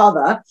with a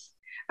father?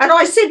 And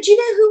I said, "Do you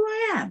know who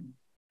I am?"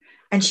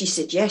 And she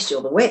said, "Yes,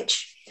 you're the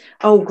witch."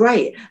 Oh,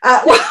 great.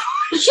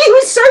 She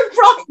was so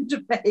frightened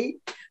of me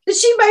that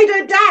she made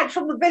her dad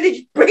from the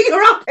village bring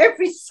her up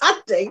every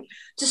Sunday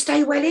to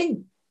stay well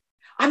in.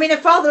 Her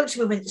father looked at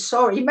me and went,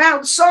 "Sorry,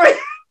 Mount, sorry."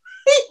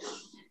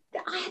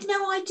 I had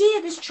no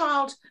idea this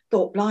child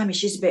thought, "Blimey,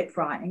 she's a bit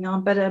frightening. I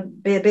better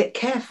be a bit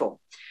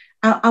careful."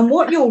 And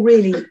what you're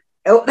really,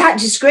 that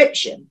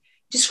description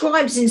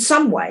describes in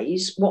some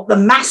ways what the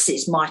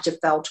masses might have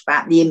felt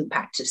about the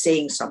impact of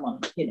seeing someone,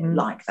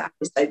 like that.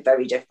 It's so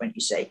very different,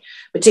 you see,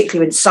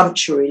 particularly when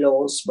sumptuary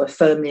laws were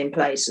firmly in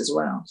place as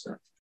well.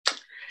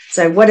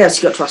 So what else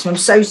you got to ask me? I'm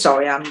so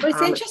sorry.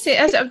 It's interesting.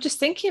 I'm just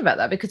thinking about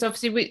that because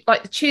obviously we,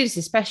 like the Tudors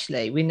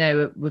especially, we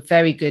know we're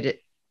very good at,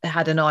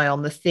 had an eye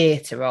on the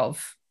theatre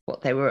of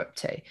what they were up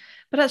to.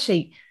 But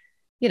actually,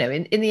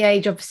 in the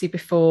age obviously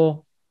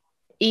before,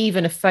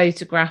 even a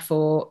photograph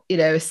or, you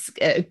know,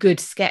 a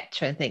good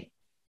sketch, I think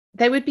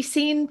they would be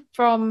seen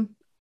from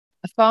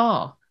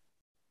afar,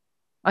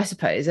 I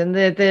suppose. And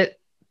they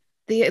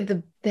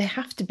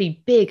have to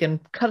be big and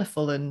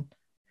colourful, and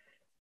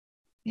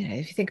you know,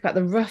 if you think about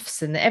the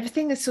ruffs and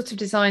everything is sort of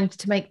designed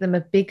to make them a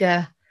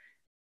bigger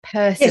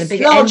person, yes, a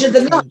bigger larger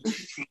than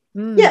entity.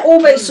 life. Yeah,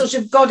 almost sort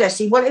of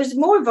goddessy. Well, it was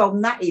more involved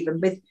than that. Even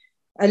with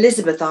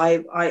Elizabeth,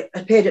 I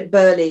appeared at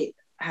Burley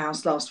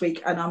House last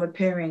week, and I'm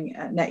appearing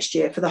next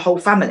year for the whole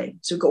family.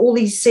 So we've got all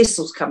these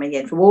Cecils coming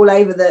in from all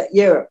over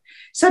Europe.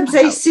 Some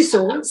say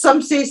Cecil,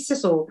 some say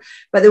Cecil,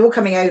 but they're all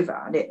coming over,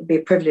 and it would be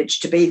a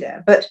privilege to be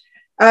there. But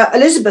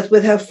Elizabeth,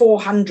 with her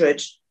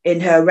 400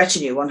 in her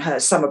retinue on her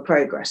summer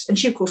progress, and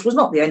she, of course, was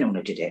not the only one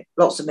who did it.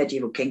 Lots of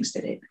medieval kings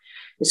did it.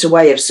 It's a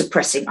way of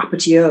suppressing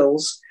uppity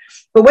earls.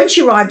 But when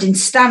she arrived in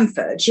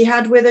Stamford, she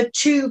had with her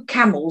 2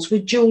 camels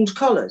with jewelled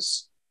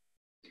collars.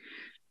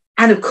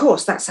 And of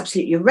course, that's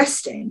absolutely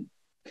arresting.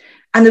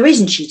 And the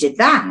reason she did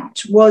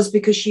that was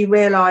because she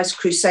realised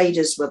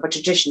Crusaders were by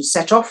tradition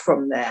set off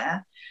from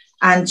there,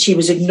 and she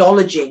was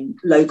acknowledging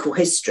local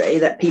history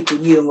that people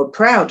knew and were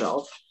proud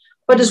of.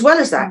 But as well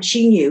as that,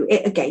 she knew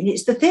it again,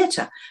 it's the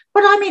theatre.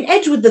 But I mean,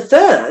 Edward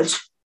III,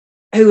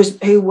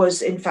 who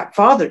was in fact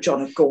father of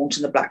John of Gaunt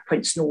and the Black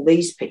Prince and all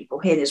these people,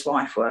 he and his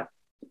wife were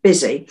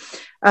busy.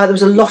 There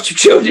was a lot of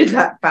children in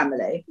that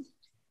family.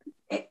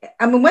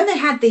 I mean, when they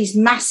had these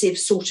massive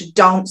sort of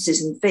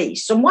dances and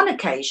feasts, on one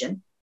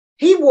occasion,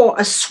 he wore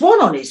a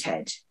swan on his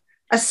head,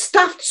 a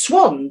stuffed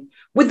swan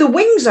with the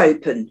wings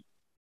open.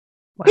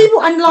 Wow.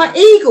 People, and like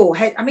eagle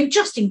head, I mean,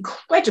 just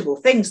incredible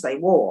things they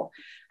wore.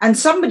 And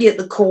somebody at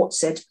the court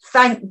said,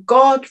 thank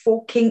God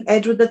for King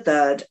Edward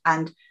III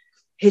and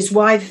his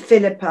wife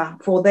Philippa,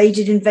 for they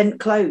did invent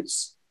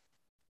clothes.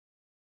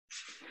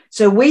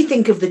 So we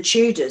think of the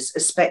Tudors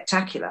as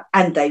spectacular,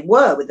 and they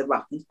were with the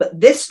Ruttons, but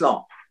this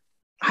lot,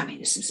 I mean,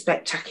 there's some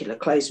spectacular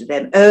clothes with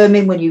them.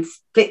 Ermine, when you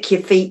flick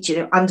your feet, you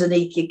know,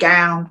 underneath your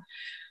gown.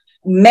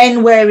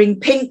 Men wearing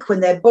pink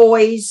when they're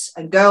boys,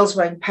 and girls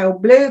wearing pale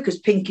blue because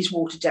pink is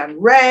watered down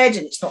red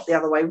and it's not the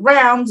other way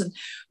round. And,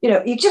 you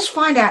know, you just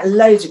find out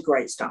loads of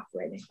great stuff,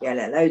 really. Yeah,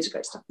 loads of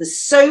great stuff. There's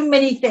so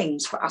many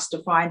things for us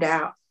to find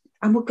out.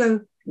 And we'll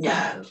go,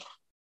 no.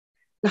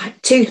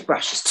 Like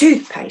toothbrushes,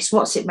 toothpaste,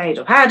 what's it made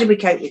of? How did we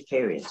cope with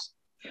periods?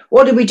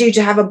 What did we do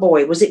to have a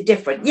boy? Was it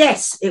different?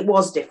 Yes, it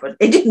was different.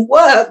 It didn't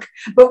work,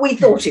 but we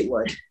thought it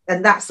would.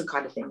 And that's the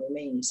kind of thing we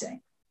mean, you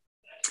see.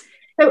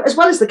 So as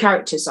well as the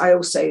characters, I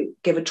also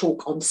give a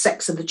talk on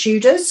Sex of the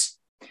Tudors.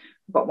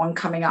 I've got one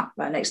coming up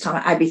next time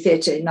at Abbey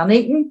Theatre in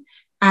Nuneaton.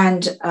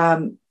 And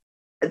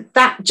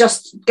that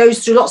just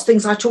goes through lots of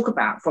things I talk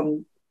about,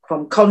 from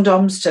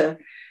condoms to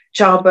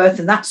childbirth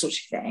and that sort of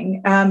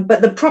thing.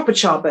 But the proper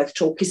childbirth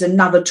talk is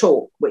another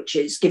talk, which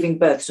is giving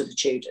birth to the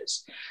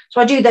Tudors.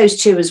 So I do those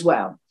 2 as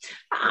well.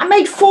 I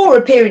made 4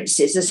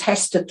 appearances as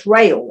Hester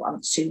Thrale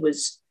once, who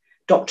was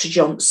Dr.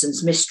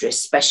 Johnson's mistress,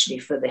 especially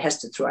for the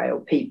Hester Thrale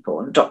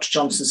people and Dr.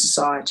 Johnson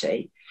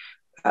Society.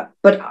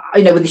 But,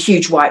 you know, with a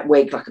huge white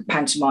wig, like a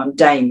pantomime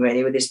dame,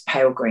 really, with this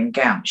pale green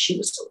gown. She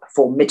was a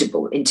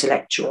formidable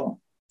intellectual.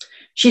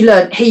 She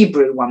learned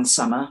Hebrew one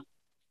summer,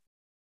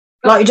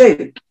 like you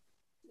do.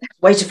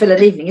 Way to fill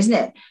an evening, isn't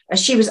it?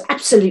 She was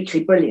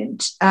absolutely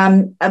brilliant.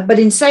 But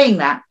in saying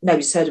that,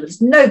 nobody's heard of it.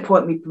 There's no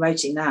point in me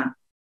promoting that.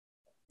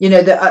 You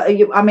know,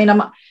 I mean,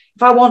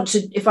 if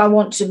I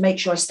want to make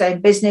sure I stay in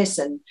business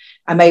and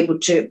I'm able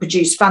to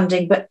produce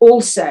funding, but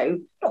also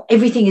not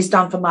everything is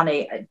done for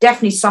money.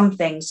 Definitely some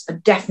things are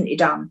definitely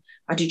done.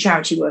 I do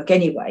charity work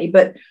anyway,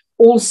 but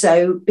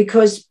also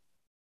because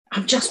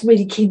I'm just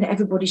really keen that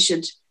everybody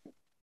should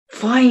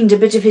find a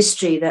bit of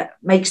history that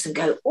makes them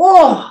go,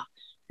 oh,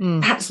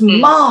 that's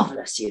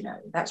marvellous, you know,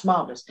 that's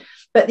marvellous.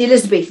 But the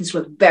Elizabethans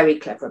were very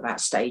clever about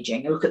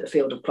staging. Look at the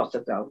Field of Cloth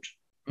of Gold.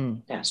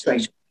 That's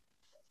great.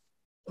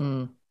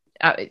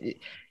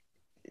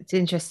 It's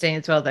interesting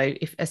as well, though.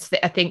 I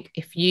think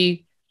if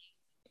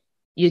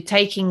you're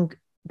taking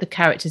the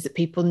characters that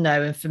people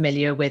know and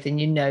familiar with, and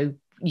you know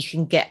you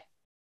can get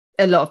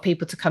a lot of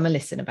people to come and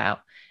listen about,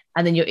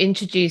 and then you're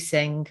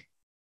introducing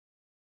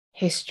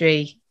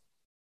history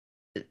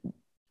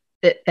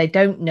that they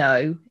don't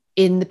know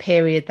in the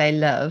period they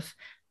love.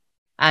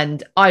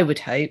 And I would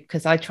hope,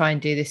 because I try and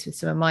do this with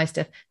some of my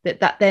stuff,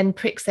 that then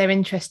pricks their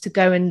interest to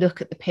go and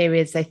look at the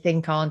periods they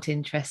think aren't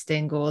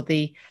interesting, or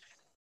the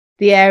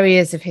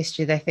areas of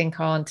history they think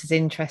aren't as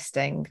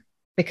interesting,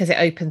 because it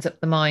opens up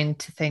the mind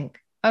to think,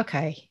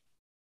 okay,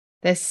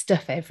 there's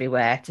stuff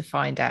everywhere to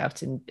find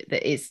out, and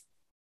that is,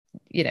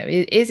 you know,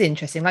 it is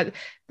interesting. Like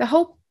the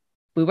whole,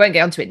 we won't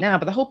get onto it now,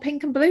 but the whole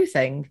pink and blue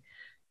thing.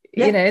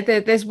 Yeah. You know,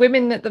 there's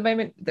women at the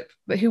moment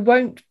who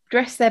won't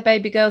dress their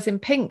baby girls in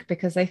pink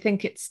because they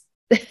think it's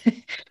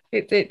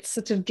it's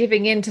sort of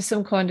giving in to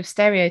some kind of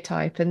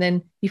stereotype, and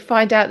then you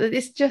find out that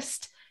it's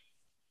just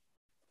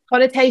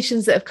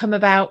connotations that have come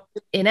about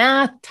in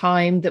our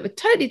time that were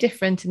totally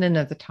different in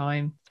another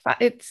time.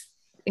 It's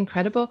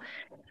incredible.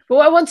 But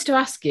what I wanted to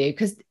ask you,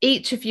 because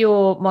each of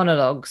your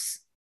monologues,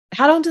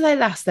 how long do they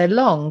last? They're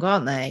long,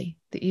 aren't they,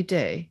 that you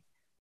do?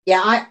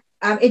 Yeah,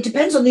 It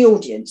depends on the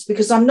audience,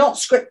 because I'm not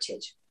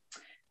scripted.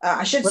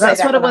 I should say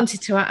that's that what I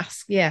wanted to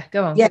ask. Yeah,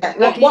 go on.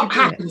 Yeah, what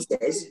happens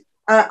is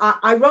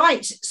I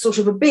write sort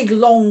of a big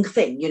long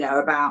thing, you know,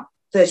 about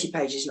 30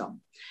 pages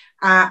long.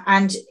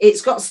 And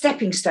it's got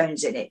stepping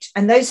stones in it.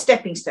 And those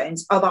stepping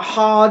stones are the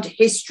hard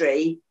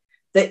history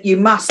that you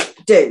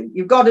must do.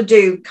 You've got to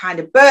do kind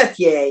of birth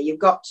year. You've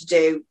got to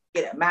do,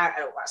 you know, marriage,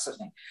 all that sort of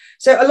thing.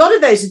 So a lot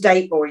of those are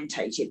date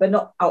orientated, but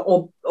not,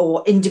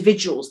 or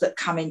individuals that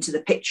come into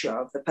the picture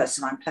of the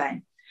person I'm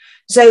playing.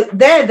 So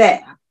they're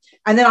there.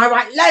 And then I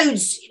write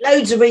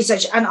loads of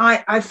research, and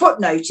I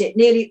footnote it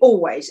nearly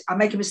always. I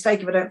make a mistake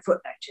if I don't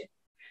footnote it,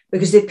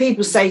 because if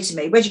people say to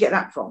me, where'd you get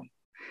that from?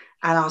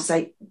 And I'll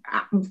say,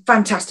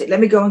 fantastic, let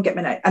me go and get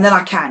my note. And then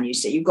I can, you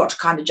see, you've got to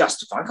kind of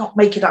justify. I can't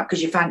make it up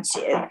because you fancy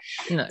it.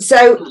 No.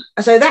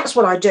 So that's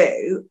what I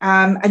do.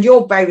 And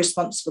you're very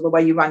responsible the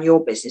way you run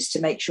your business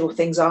to make sure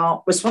things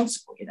are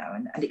responsible, you know,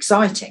 and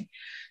exciting.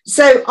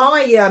 So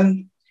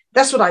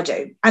that's what I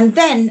do. And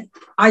then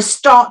I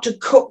start to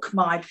cook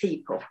my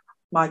people,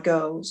 my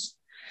girls.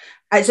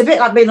 It's a bit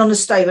like being on the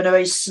stove and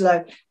very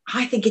slow.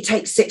 I think it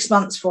takes 6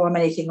 months before I'm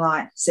anything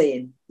like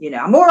seeing, you know,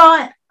 I'm all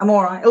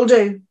right, it'll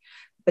do.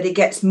 But it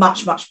gets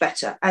much, much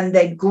better. And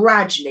then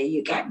gradually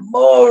you get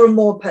more and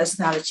more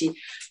personality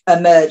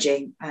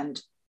emerging. And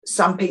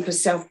some people are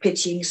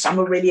self-pitying, some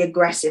are really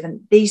aggressive,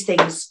 and these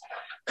things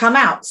come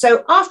out.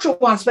 So after a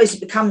while, I suppose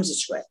it becomes a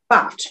script.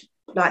 But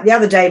like the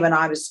other day when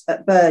I was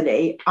at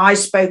Burley, I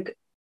spoke,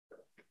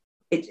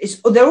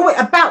 they're always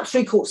about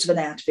 3/4 of an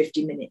hour to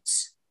 50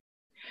 minutes.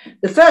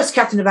 The first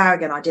Catherine of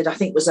Aragon I did, I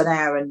think, was 1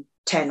 hour and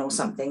 10 or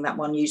something. That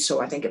one you saw,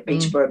 I think, at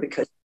Peterborough,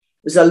 because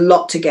there was a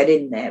lot to get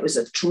in there. It was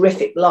a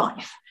terrific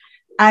life.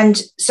 And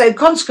so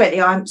consequently,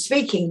 I'm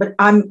speaking, but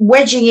I'm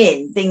wedging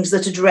in things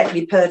that are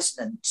directly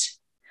pertinent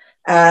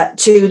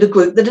to the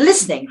group that are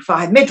listening. If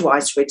I have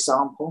midwives, for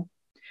example,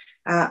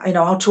 you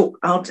know,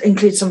 I'll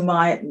include some of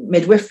my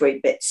midwifery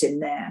bits in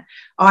there.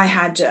 I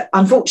had,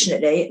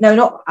 unfortunately, no,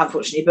 not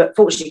unfortunately, but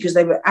fortunately, because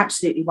they were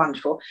absolutely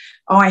wonderful.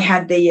 I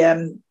had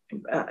the,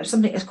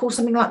 something, it's called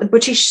something like the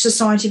British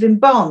Society of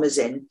Embalmers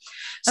in.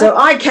 So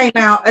I came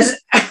out as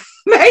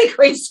Mary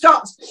Queen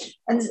Scots,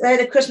 and they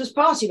had a Christmas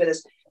party with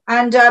us.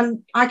 And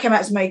I came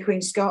out as Mary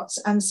Queen Scots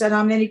and said,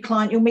 I'm the only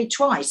client you'll meet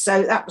twice.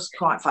 So that was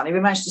quite funny. We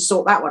managed to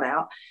sort that one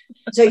out.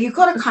 So you've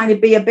got to kind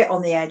of be a bit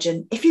on the edge.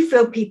 And if you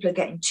feel people are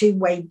getting too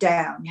weighed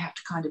down, you have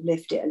to kind of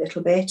lift it a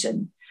little bit.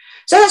 And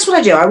so that's what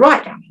I do. I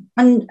write down.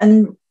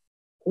 And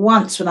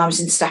once when I was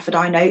in Stafford,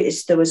 I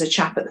noticed there was a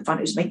chap at the front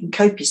who was making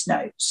copious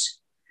notes.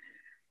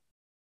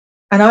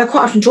 And I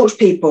quite often talk to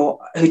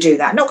people who do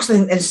that, not because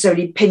they're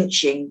necessarily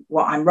pinching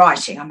what I'm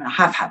writing. I mean, I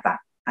have had that,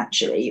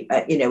 actually,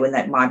 you know,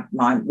 when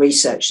my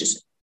research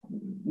is,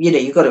 you know,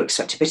 you've got to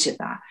expect a bit of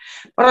that.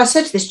 But I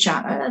said to this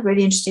chap,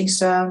 really interesting,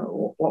 sir,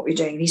 what we're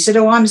doing. And he said,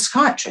 oh, I'm a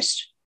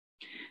psychiatrist.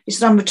 He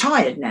said, I'm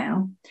retired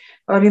now,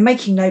 but I've been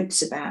making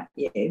notes about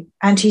you.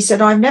 And he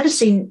said, I've never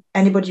seen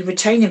anybody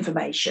retain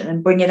information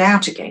and bring it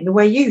out again the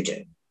way you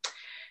do.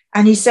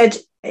 And he said,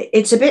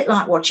 it's a bit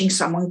like watching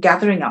someone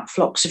gathering up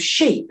flocks of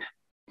sheep.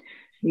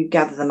 You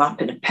gather them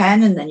up in a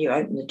pen, and then you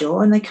open the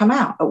door and they come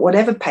out at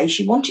whatever pace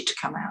you want it to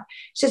come out.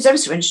 He said, it's ever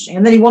so interesting.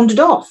 And then he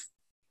wandered off.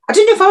 I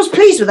didn't know if I was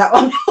pleased with that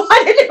one.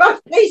 I didn't know if I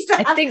was pleased.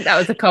 I think that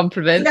was a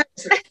compliment. No,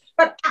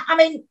 but I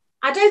mean,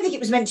 I don't think it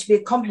was meant to be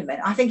a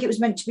compliment. I think it was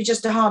meant to be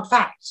just a hard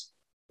fact.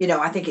 You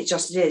know, I think it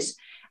just is.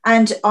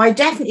 And I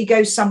definitely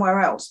go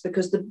somewhere else,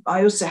 because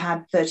I also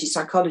had 30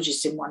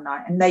 psychologists in one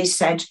night, and they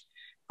said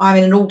I'm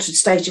in an altered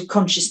state of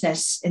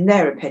consciousness, in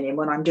their opinion,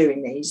 when I'm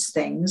doing these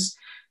things.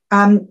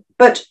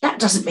 But that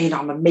doesn't mean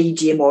I'm a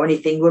medium or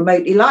anything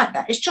remotely like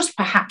that. It's just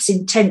perhaps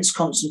intense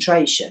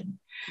concentration.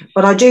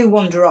 But I do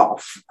wander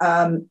off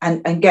and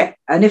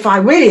if I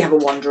really have a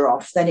wander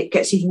off, then it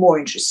gets even more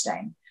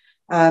interesting.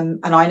 And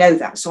I know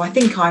that. So I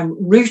think I'm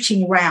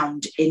rooting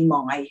round in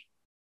my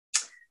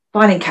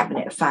filing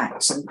cabinet of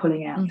facts and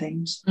pulling out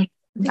things. And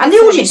the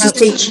audiences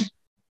teach.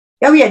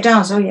 Oh, yeah, it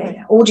does. Oh,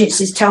 yeah.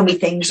 Audiences tell me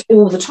things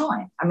all the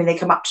time. I mean, they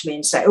come up to me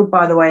and say, oh,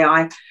 by the way,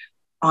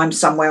 I'm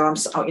somewhere,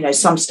 you know,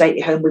 some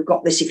stately home, we've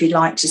got this if you'd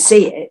like to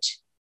see it,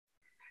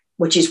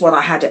 which is what I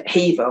had at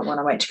Hever when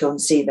I went to go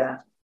and see the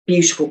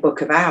beautiful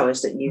Book of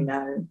Hours that you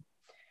know.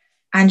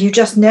 And you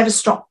just never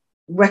stop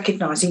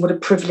recognising what a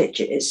privilege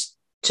it is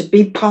to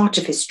be part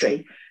of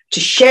history, to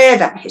share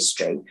that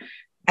history,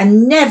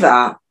 and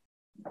never,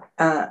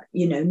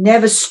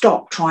 never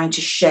stop trying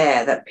to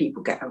share that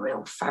people get a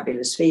real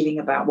fabulous feeling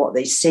about what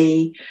they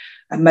see,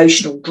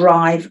 emotional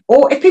drive.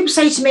 Or if people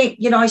say to me,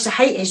 you know, I used to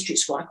hate history at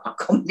school, I quite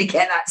commonly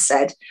get that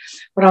said,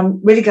 but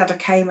I'm really glad I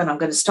came, and I'm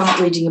going to start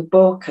reading a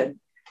book. And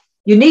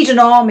you need an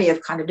army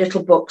of kind of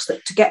little books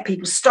to get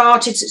people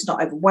started, so it's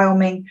not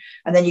overwhelming,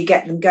 and then you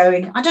get them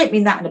going. I don't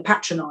mean that in a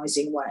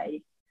patronising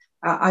way.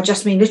 I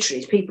just mean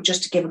literally people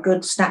just to give a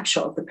good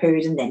snapshot of the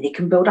period, and then they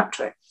can build up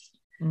to it.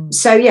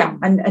 So, yeah,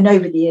 and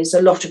over the years,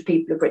 a lot of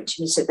people have written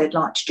to me and said they'd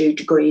like to do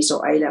degrees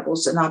or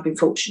A-levels, and I've been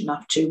fortunate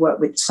enough to work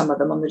with some of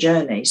them on the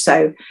journey.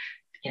 So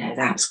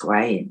that's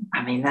great.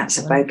 I mean, that's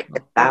a bouquet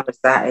of flowers,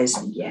 that is.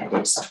 And yeah,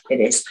 it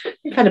is.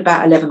 We've had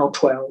about 11 or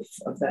 12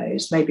 of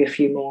those, maybe a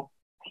few more.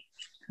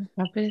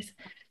 Fabulous.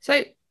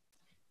 So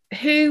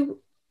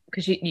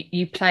because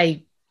you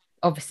play,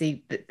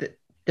 obviously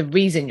the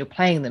reason you're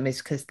playing them is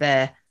because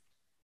they're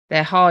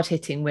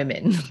hard-hitting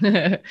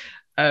women.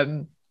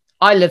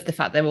 I love the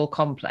fact they're all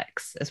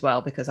complex as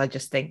well, because I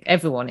just think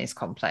everyone is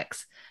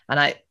complex. And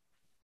I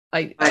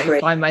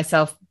find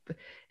myself,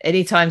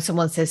 anytime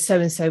someone says so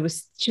and so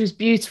she was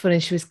beautiful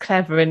and she was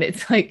clever, and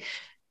it's like,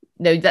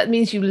 no, that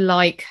means you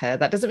like her.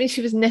 That doesn't mean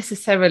she was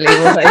necessarily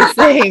all those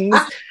things,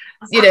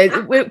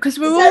 because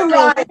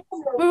we're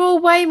all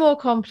way more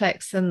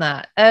complex than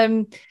that.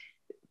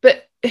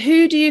 But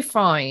who do you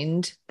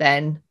find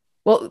then?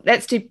 Well,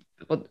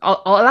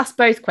 I'll ask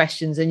both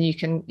questions, and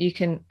you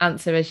can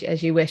answer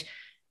as you wish.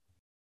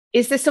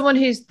 Is there someone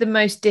who's the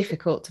most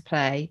difficult to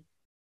play?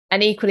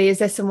 And equally, is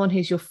there someone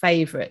who's your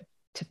favourite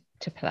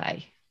to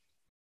play?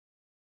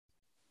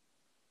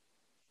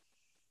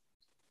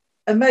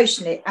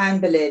 Emotionally,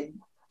 Anne Boleyn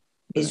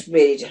is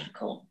really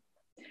difficult.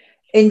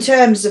 In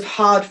terms of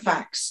hard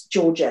facts,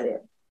 George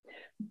Eliot,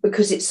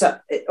 because it's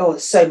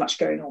so much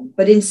going on.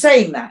 But in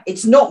saying that,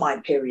 it's not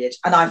my period,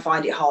 and I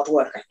find it hard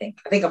work, I think.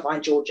 I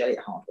find George Eliot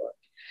hard work.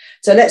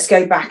 So let's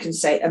go back and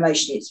say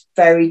emotionally, it's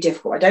very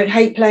difficult. I don't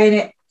hate playing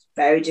it. It's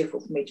very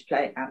difficult for me to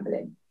play Anne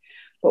Boleyn.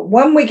 But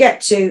when we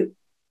get to,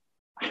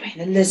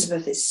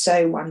 Elizabeth is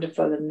so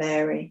wonderful, and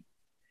Mary.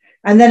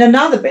 And then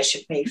another bit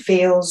of me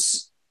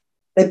feels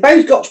they've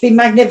both got to be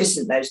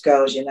magnificent, those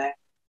girls,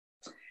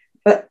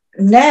 But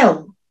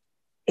Nell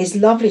is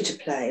lovely to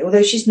play,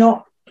 although she's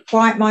not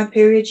quite my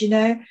period,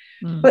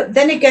 But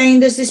then again,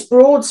 there's this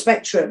broad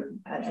spectrum,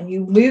 and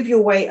you move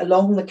your way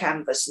along the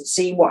canvas and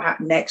see what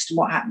happened next and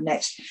what happened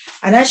next.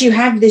 And as you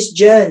have this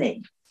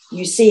journey,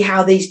 you see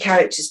how these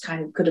characters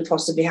kind of could have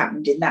possibly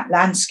happened in that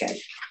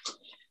landscape.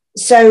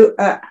 So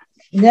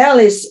Nell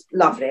is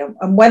lovely.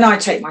 And when I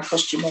take my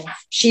costume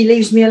off, she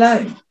leaves me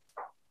alone.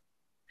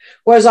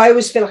 Whereas I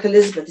always feel like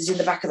Elizabeth is in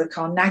the back of the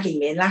car nagging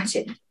me in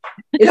Latin.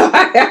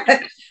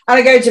 And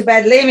I go to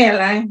bed, leave me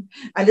alone.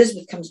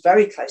 Elizabeth comes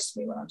very close to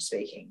me when I'm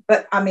speaking.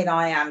 But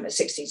I am a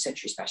 16th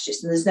century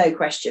specialist, and there's no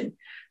question,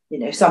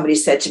 somebody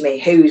said to me,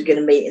 who's going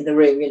to meet in the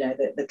room,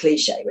 the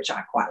cliche, which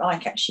I quite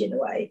like actually in a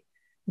way.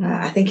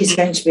 I think it's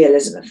going to be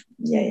Elizabeth.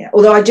 Yeah.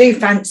 Although I do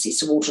fancy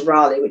Sir Walter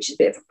Raleigh, which is a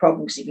bit of a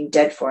problem because he's been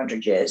dead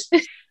 400 years.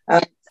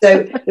 So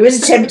there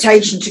is a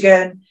temptation to go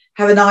and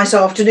have a nice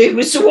afternoon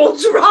with Sir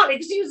Walter Raleigh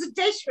because he was a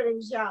dish when he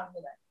was young.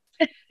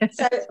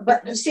 So,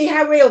 but you see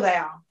how real they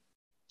are.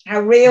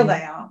 How real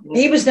they are.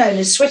 He was known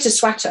as Switter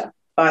Swatter,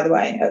 by the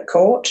way, at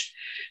court,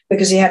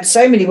 because he had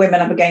so many women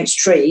up against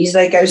trees.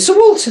 They go, Sir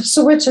Walter,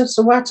 Sir Witter,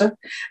 Sir Watter.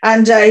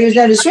 And he was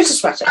known as Switter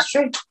Swatter. It's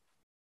true.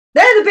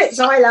 They're the bits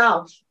I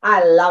love.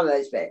 I love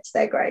those bits.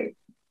 They're great.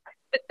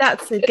 But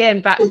that's,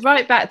 again,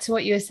 right back to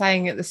what you were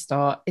saying at the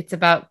start. It's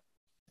about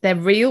they're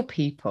real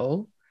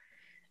people.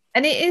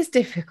 And it is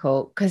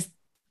difficult because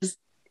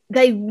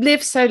they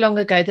lived so long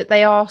ago that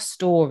they are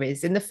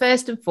stories. And the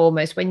first and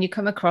foremost, when you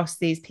come across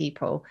these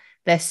people,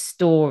 they're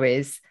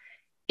stories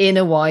in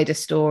a wider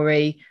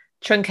story,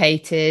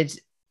 truncated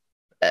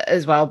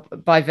as well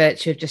by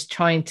virtue of just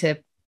trying to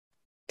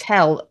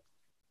tell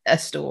a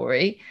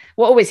story.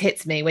 What always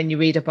hits me when you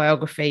read a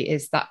biography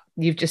is that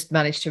you've just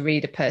managed to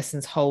read a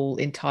person's whole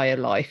entire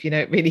life.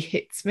 It really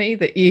hits me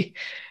that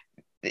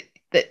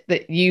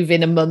you've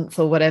in a month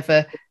or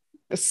whatever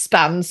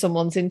spanned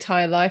someone's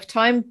entire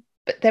lifetime,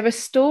 but they're a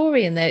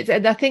story in there.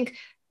 And I think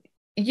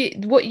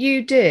what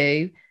you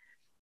do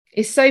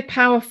is so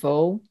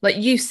powerful. Like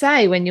you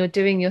say, when you're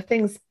doing your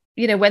things,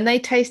 when they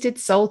tasted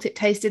salt, it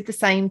tasted the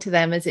same to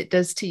them as it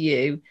does to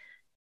you.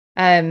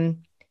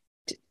 And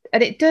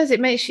it does, it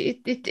makes you,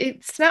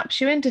 it snaps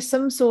you into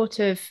some sort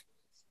of,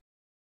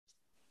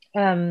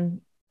 I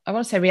want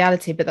to say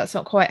reality, but that's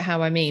not quite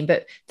how I mean,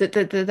 but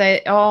that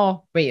they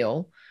are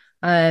real.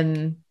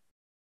 And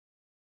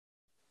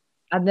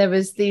there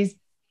was these,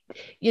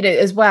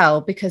 as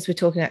well, because we're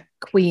talking about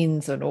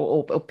queens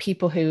or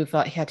people who've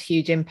had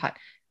huge impact.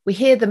 We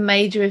hear the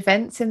major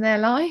events in their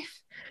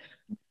life.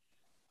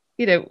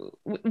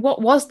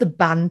 What was the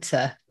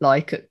banter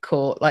like at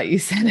court, like you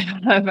said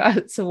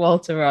about Sir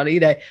Walter Raleigh,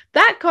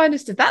 that kind of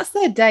stuff, that's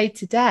their day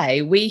to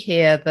day. We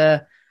hear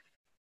the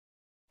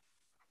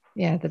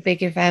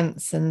big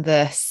events and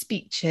the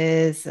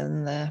speeches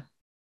and the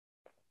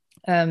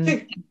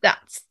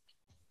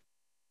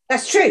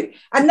that's true.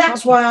 And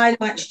that's why I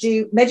like to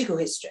do medical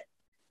history,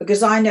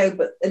 because I know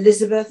but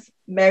Elizabeth,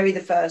 Mary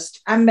I,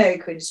 and Mary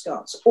Queen of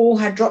Scots all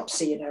had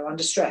dropsy,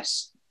 under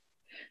stress.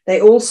 They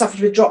all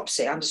suffered with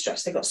dropsy under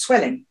stress. They got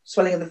swelling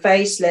of the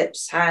face,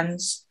 lips,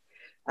 hands.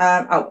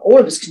 All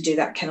of us can do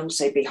that. Can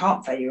also be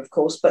heart failure, of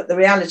course. But the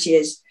reality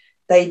is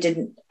they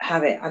didn't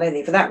have it. I don't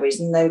think for that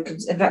reason.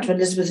 In fact, when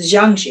Elizabeth was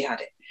young, she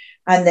had it.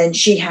 And then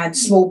she had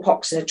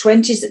smallpox in her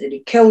 20s that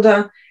nearly killed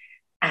her.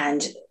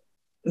 And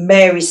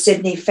Mary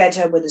Sidney fed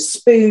her with a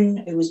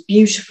spoon, who was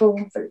beautiful,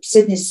 Philip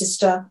Sidney's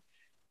sister.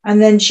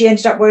 And then she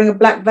ended up wearing a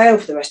black veil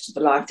for the rest of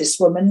her life, this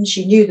woman.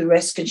 She knew the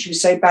risk and she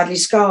was so badly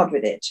scarred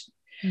with it.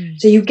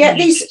 So you get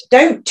these,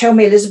 don't tell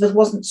me Elizabeth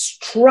wasn't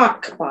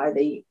struck by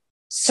the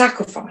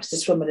sacrifice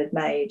this woman had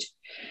made.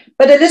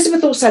 But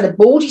Elizabeth also had a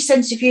bawdy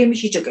sense of humour.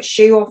 She took her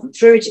shoe off and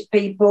threw it at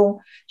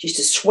people. She used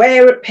to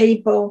swear at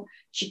people.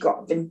 She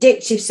got a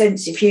vindictive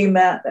sense of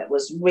humour that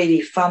was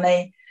really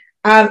funny.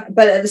 But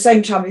at the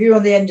same time, if you were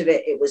on the end of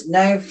it, it was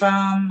no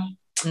fun.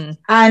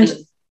 And,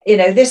 you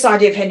know, this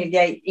idea of Henry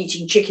VIII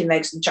eating chicken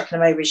legs and chucking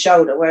them over his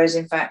shoulder, whereas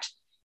in fact,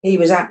 he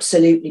was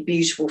absolutely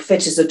beautiful,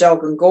 fit as a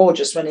dog and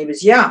gorgeous when he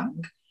was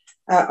young.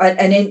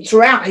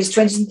 Throughout his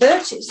 20s and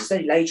 30s, it's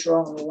only later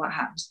on all that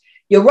happens.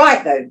 You're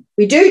right, though.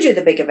 We do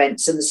the big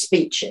events and the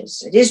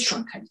speeches. It is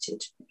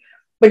truncated.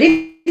 But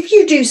if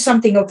you do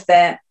something of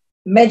their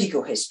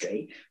medical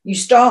history, you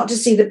start to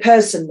see the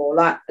person more.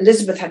 Like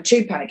Elizabeth had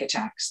 2 panic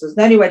attacks. There's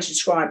no only way to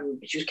describe them.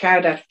 She was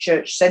carried out of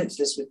church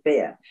senseless with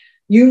fear.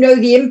 You know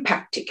the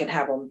impact it can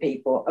have on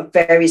people of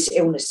various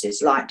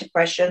illnesses like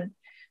depression,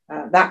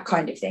 that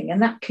kind of thing.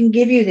 And that can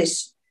give you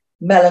this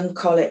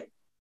melancholic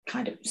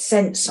kind of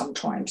sense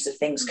sometimes of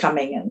things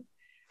coming and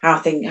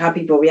how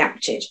people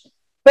reacted.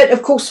 But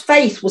of course,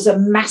 faith was a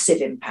massive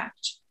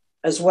impact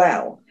as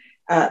well.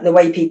 The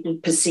way people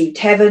perceived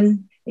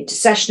heaven,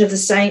 intercession of the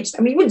saints.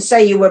 I mean, you wouldn't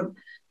say you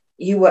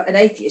were an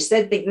atheist.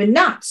 They'd think you were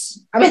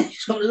nuts. I mean,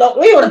 it's got a lot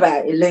we on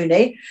about you,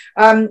 loony.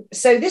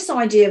 So this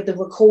idea of the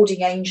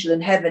recording angel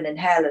and heaven and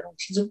hell and all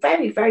things are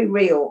very, very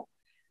real.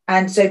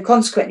 And so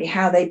consequently,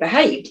 how they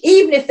behaved,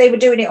 even if they were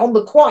doing it on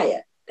the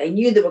quiet, they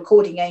knew the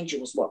recording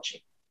angel was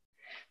watching,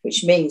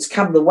 which means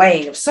come the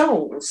weighing of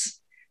souls,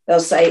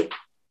 they'll say,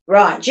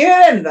 right, do you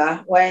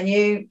remember when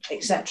you,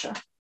 etc.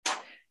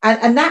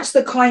 And that's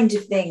the kind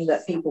of thing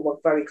that people were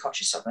very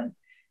conscious of. And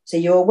so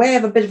you're aware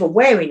of a bit of a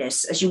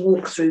wariness as you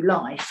walk through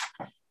life.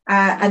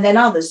 And then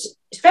others,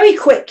 it's very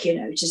quick, you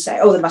know, to say,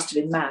 oh, they must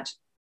have been mad.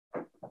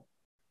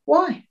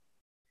 Why?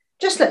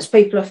 Just lets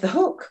people off the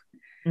hook.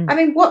 I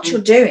mean, what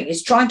you're doing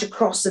is trying to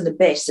cross an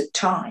abyss of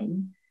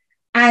time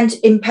and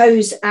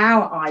impose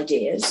our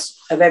ideas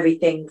of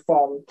everything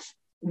from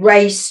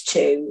race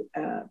to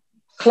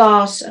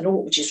class and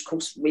all, which is, of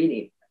course,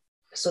 really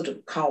sort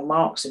of Karl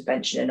Marx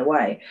invention in a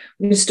way.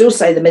 We can still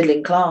say the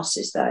middling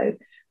classes, though.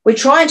 We're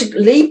trying to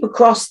leap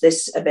across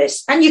this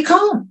abyss, and you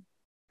can't.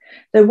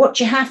 So what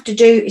you have to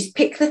do is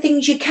pick the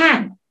things you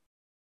can,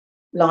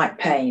 like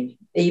pain,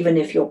 even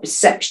if your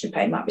perception of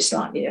pain might be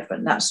slightly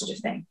different, that sort of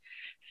thing.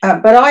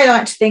 But I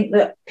like to think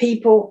that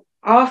people,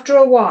 after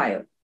a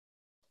while,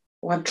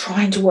 I'm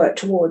trying to work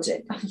towards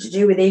it, nothing to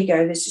do with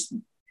ego,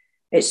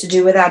 it's to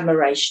do with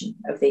admiration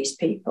of these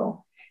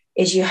people,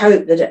 is you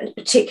hope that at a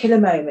particular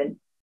moment,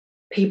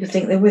 people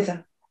think they're with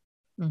her.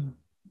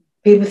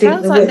 People think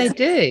sounds like they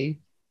do,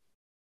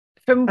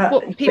 from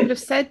what people have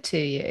said to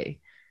you.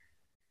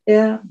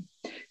 Yeah.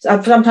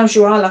 So sometimes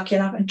you are lucky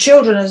enough. And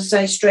children, as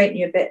I say, straighten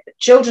you a bit. But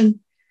children,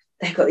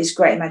 they've got these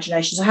great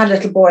imaginations. I had a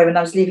little boy when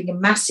I was leaving a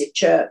massive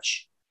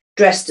church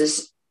dressed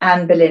as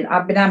Anne Boleyn.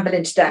 I've been Anne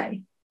Boleyn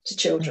today to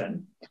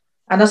children.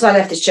 And as I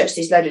left this church,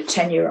 these load of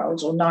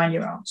 10-year-olds or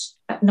 9-year-olds,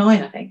 at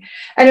 9, I think.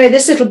 Anyway,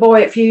 this little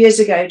boy a few years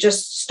ago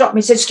just stopped me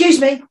and said, excuse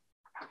me.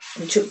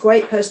 And he took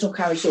great personal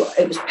courage.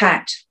 It was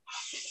packed.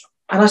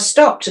 And I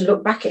stopped and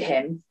looked back at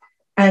him.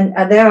 And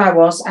there I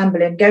was, Anne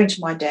Boleyn, going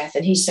to my death.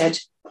 And he said,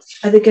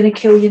 are they going to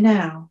kill you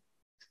now?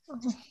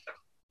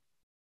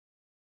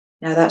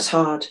 Now that's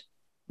hard.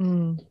 I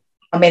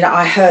mean,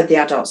 I heard the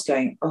adults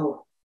going,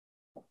 oh.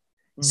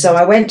 So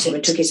I went to him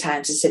and took his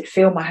hands and said,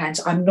 feel my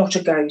hands. I'm not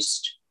a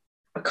ghost.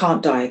 I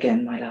can't die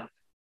again, my love.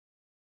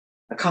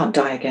 I can't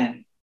die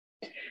again.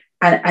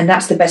 And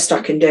that's the best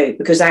I can do,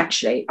 because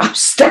actually I'm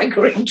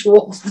staggering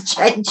towards the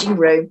changing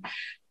room.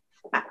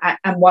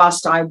 And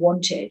whilst I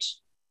wanted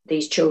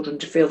these children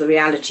to feel the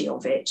reality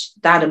of it,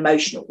 that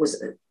emotional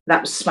was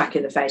smack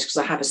in the face, because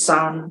I have a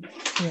son.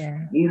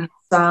 Yeah. You have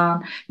a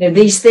son. You know,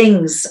 these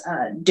things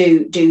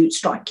do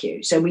strike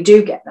you. So we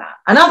do get that.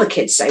 And other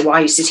kids say, why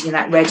are you sitting in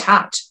that red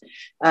hut?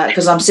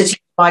 Because I'm sitting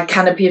in my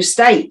canopy of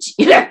state,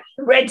 you know,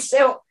 red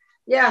silk.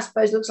 Yeah, I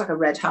suppose it looks like a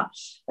red hut.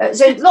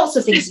 So lots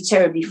of things are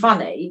terribly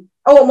funny.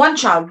 Oh, and one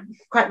child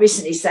quite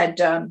recently said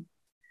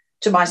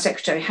to my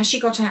secretary, has she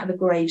got out of the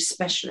grave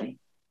specially?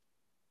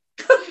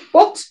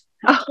 What?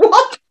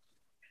 What?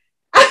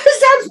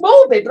 It sounds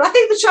morbid, but I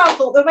think the child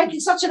thought they were making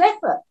such an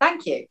effort.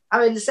 Thank you. I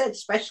mean, it said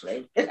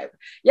especially, you know,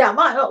 yeah, it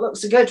might not look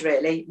so good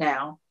really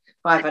now,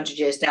 500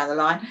 years down the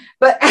line,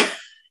 but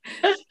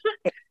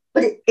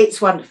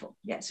it's wonderful.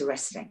 Yeah, it's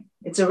arresting.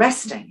 It's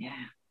arresting,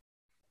 yeah.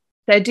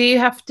 So do you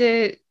have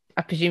to,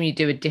 I presume you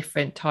do a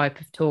different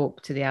type of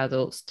talk to the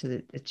adults,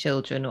 to the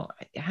children, or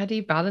how do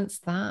you balance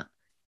that?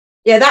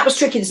 Yeah, that was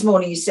tricky this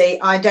morning, you see.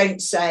 I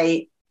don't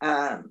say,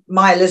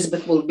 my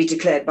Elizabeth will be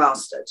declared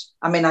bastard.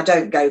 I mean, I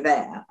don't go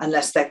there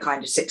unless they're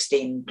kind of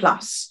 16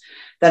 plus.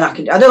 Then I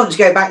don't want to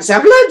go back and say,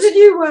 I've learned a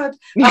new word.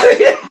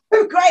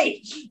 Oh,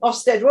 great.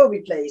 Ofsted will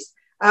be pleased,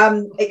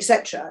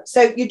 etc.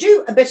 So you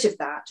do a bit of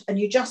that, and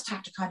you just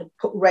have to kind of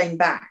rein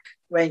back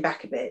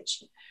a bit.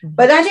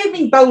 But I don't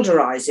mean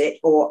boulderize it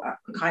or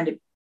kind of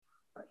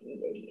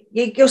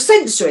you're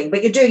censoring,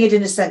 but you're doing it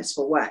in a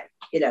sensible way,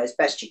 as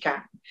best you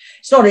can.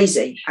 It's not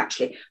easy,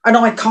 actually. And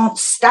I can't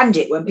stand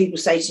it when people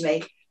say to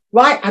me,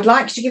 right, I'd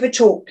like to give a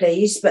talk,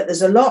 please, but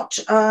there's a lot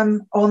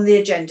on the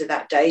agenda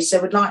that day,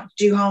 so we'd like to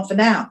do half an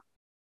hour.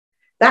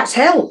 That's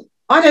hell.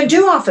 I don't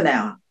do half an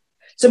hour.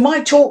 So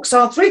my talks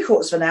are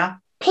 3/4 of an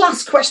hour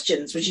plus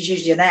questions, which is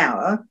usually an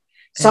hour.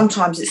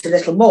 Sometimes it's a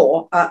little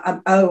more.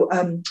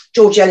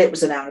 George Eliot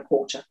was an hour and a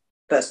quarter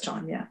first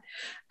time, yeah.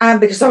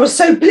 And because I was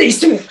so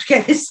pleased to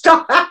get this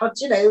stuff out,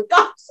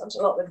 God, such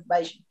a lot of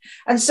information.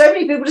 And so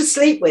many people to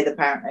sleep with,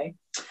 apparently.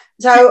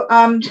 So,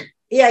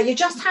 you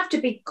just have to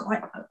be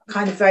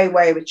kind of very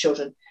wary with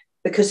children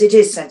because it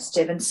is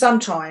sensitive. And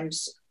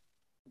sometimes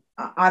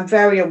I'm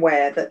very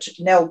aware that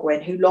Nell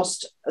Gwyn, who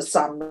lost a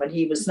son when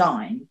he was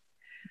 9,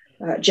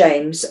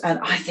 James, and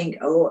I think,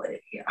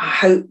 I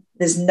hope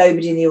there's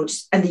nobody in the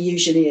audience, and there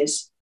usually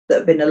is, that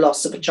have been a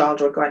loss of a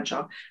child or a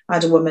grandchild. I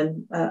had a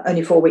woman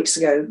only 4 weeks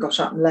ago got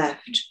up and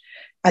left,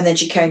 and then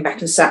she came back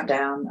and sat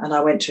down, and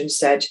I went to her and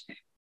said,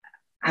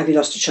 have you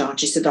lost a child?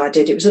 She said, I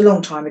did. It was a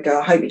long time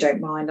ago. I hope you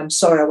don't mind. I'm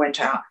sorry I went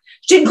out.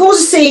 She didn't cause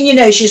a scene,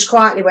 she just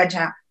quietly went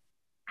out.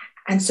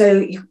 And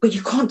so, but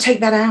you can't take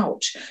that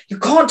out. You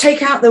can't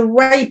take out the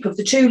rape of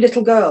the 2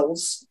 little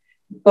girls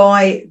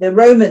by the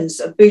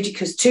Romans of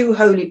Boudicca's 2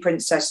 holy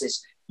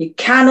princesses. You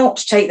cannot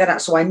take that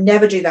out. So I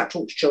never do that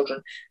talk to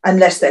children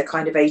unless they're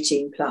kind of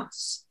 18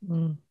 plus.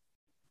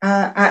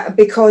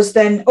 Because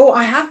then,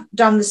 I have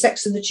done the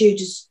Sex and the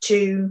Tudors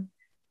to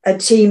a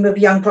team of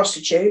young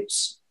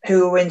prostitutes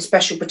who were in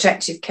special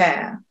protective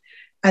care.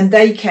 And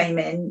they came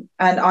in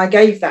and I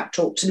gave that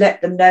talk to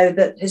let them know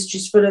that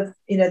history's full of,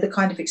 the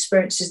kind of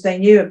experiences they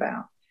knew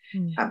about.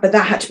 But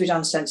that had to be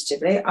done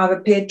sensitively. I've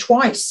appeared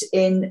twice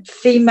in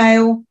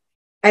female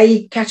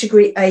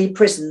category A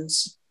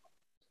prisons.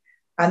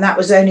 And that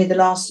was only in the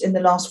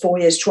last 4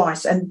 years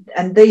twice.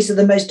 And these are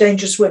the most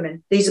dangerous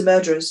women. These are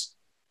murderers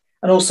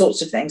and all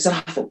sorts of things. And I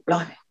thought,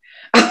 blimey.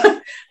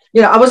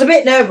 I was a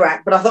bit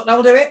nerve-wracked, but I thought, no,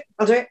 I'll do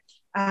it.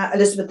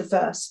 Elizabeth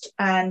I.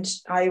 And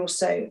I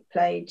also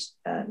played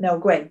Nell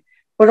Gwyn.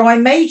 But I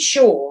made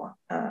sure,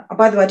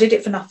 by the way, I did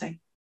it for nothing.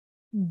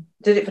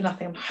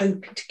 I'm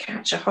hoping to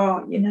catch a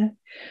heart, You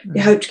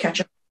hope to catch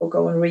a heart or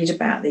go and read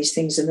about these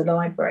things in the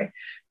library.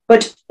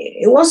 But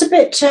it was a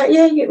bit,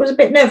 it was a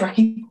bit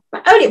nerve-wracking.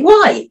 But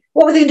why?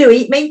 What were they going to do,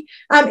 eat me?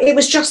 It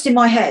was just in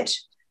my head.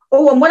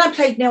 And when I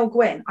played Nell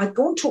Gwyn, I'd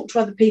go and talk to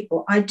other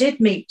people. I did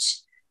meet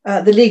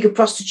the League of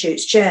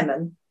Prostitutes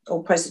chairman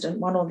or president,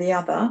 one or the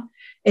other,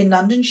 in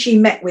London. She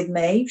met with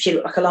me. She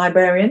looked like a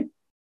librarian.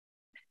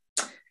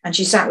 And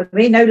she sat with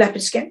me, no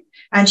leopard skin.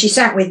 And she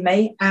sat with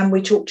me and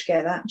we talked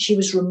together. She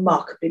was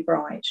remarkably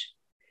bright.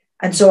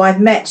 And so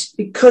I've met,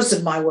 because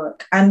of my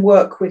work and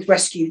work with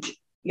rescued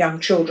young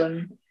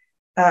children,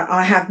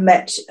 I have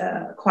met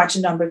quite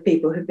a number of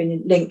people who've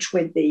been linked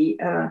with the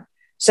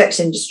sex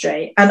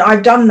industry. And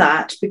I've done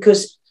that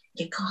because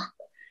you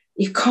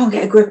can't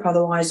get a grip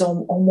otherwise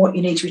on what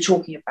you need to be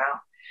talking about.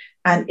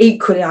 And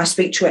equally, I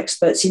speak to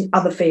experts in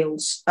other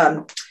fields.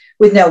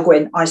 With Nell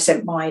Gwyn, I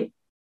sent I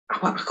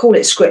call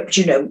it script,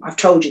 I've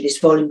told you this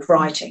volume of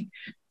writing,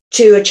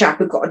 to a chap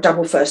who got a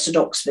double first at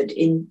Oxford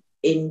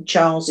in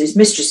Charles'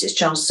 mistresses,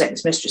 Charles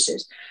II's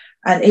mistresses.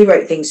 And he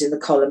wrote things in the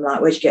column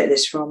like, where'd you get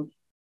this from?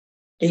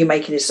 Are you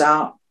making this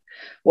up?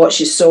 What's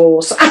your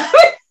source?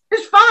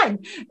 It's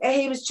fine.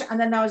 And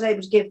then I was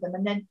able to give them.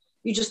 And then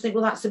you just think,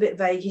 well, that's a bit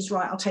vague. He's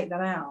right. I'll take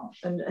that out.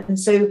 And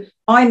so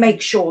I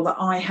make sure that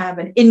I have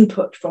an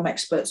input from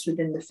experts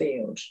within the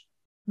field.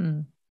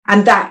 And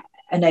that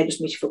enables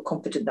me to feel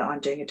confident that I'm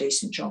doing a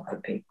decent job for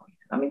people.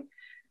 I mean,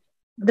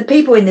 the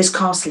people in this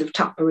castle of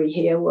Tutbury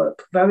here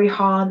work very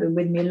hard. They're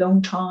with me a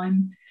long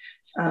time.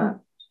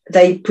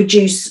 They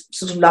produce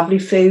sort of lovely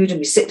food and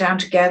we sit down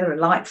together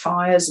and light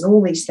fires and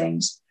all these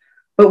things.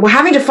 But we're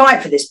having to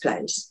fight for this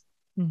place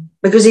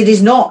because it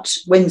is not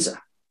Windsor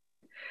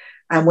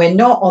and we're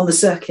not on the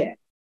circuit.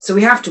 So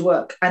we have to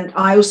work. And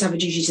I also have a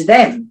duty to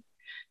them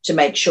to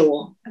make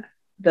sure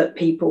that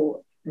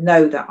people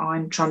know that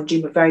I'm trying to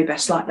do my very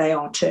best like they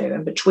are too.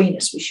 And between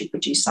us, we should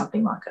produce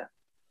something like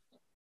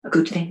a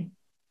good thing.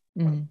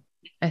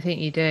 I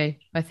think you do.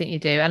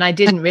 And I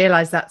didn't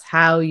realise that's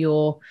how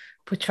your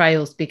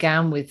portrayals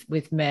began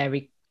with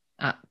Mary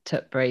at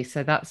Tutbury.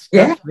 So that's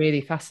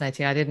really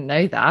fascinating. I didn't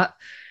know that.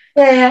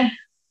 Yeah.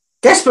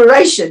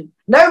 Desperation.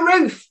 No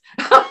roof.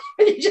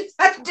 You just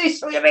had to do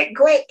something a bit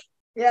quick.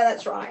 Yeah,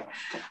 that's right.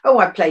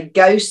 I played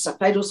ghosts. I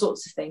played all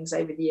sorts of things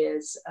over the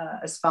years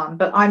as fun,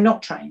 but I'm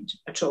not trained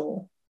at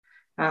all.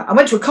 I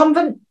went to a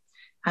convent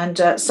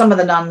and some of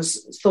the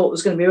nuns thought there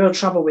was going to be real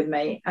trouble with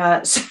me,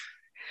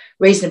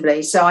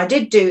 reasonably. So I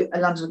did do a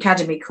London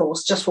Academy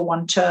course just for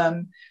one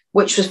term,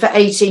 which was for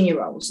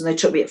 18-year-olds, and they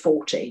took me at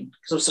 14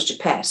 because I was such a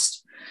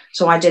pest.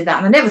 So I did that,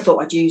 and I never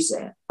thought I'd use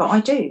it, but I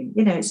do.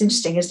 It's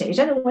interesting, isn't it? You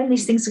don't know when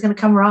these things are going to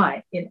come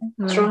right.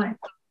 That's right.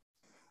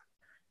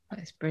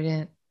 That's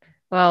brilliant.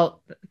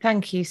 Well,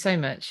 thank you so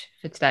much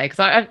for today,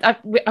 because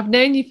I've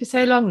known you for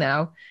so long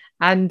now,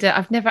 and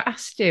I've never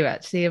asked you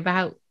actually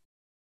about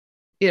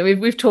you know,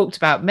 we've talked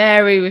about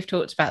Mary, we've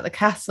talked about the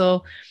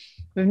castle.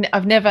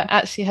 I've never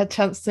actually had a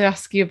chance to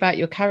ask you about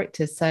your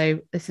characters, so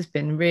this has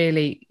been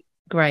really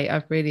great.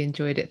 I've really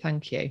enjoyed it.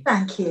 Thank you.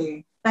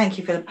 Thank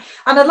you, Philip.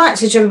 And I'd like to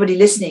say to everybody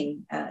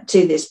listening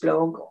to this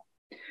blog,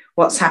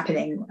 what's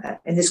happening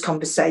in this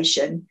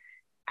conversation,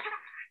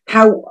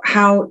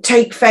 how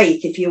take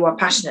faith if you are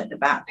passionate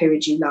about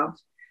period you love.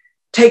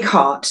 Take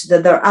heart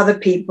that there are other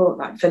people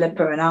like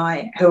Philippa and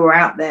I who are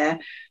out there,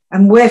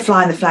 and we're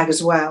flying the flag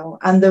as well.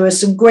 And there are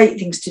some great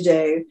things to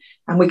do,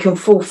 and we can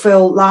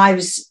fulfill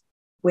lives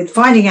with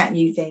finding out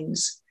new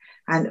things.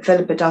 And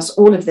Philippa does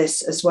all of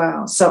this as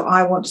well. So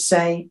I want to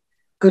say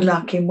good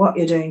luck in what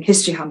you're doing,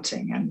 history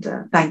hunting,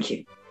 and thank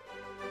you.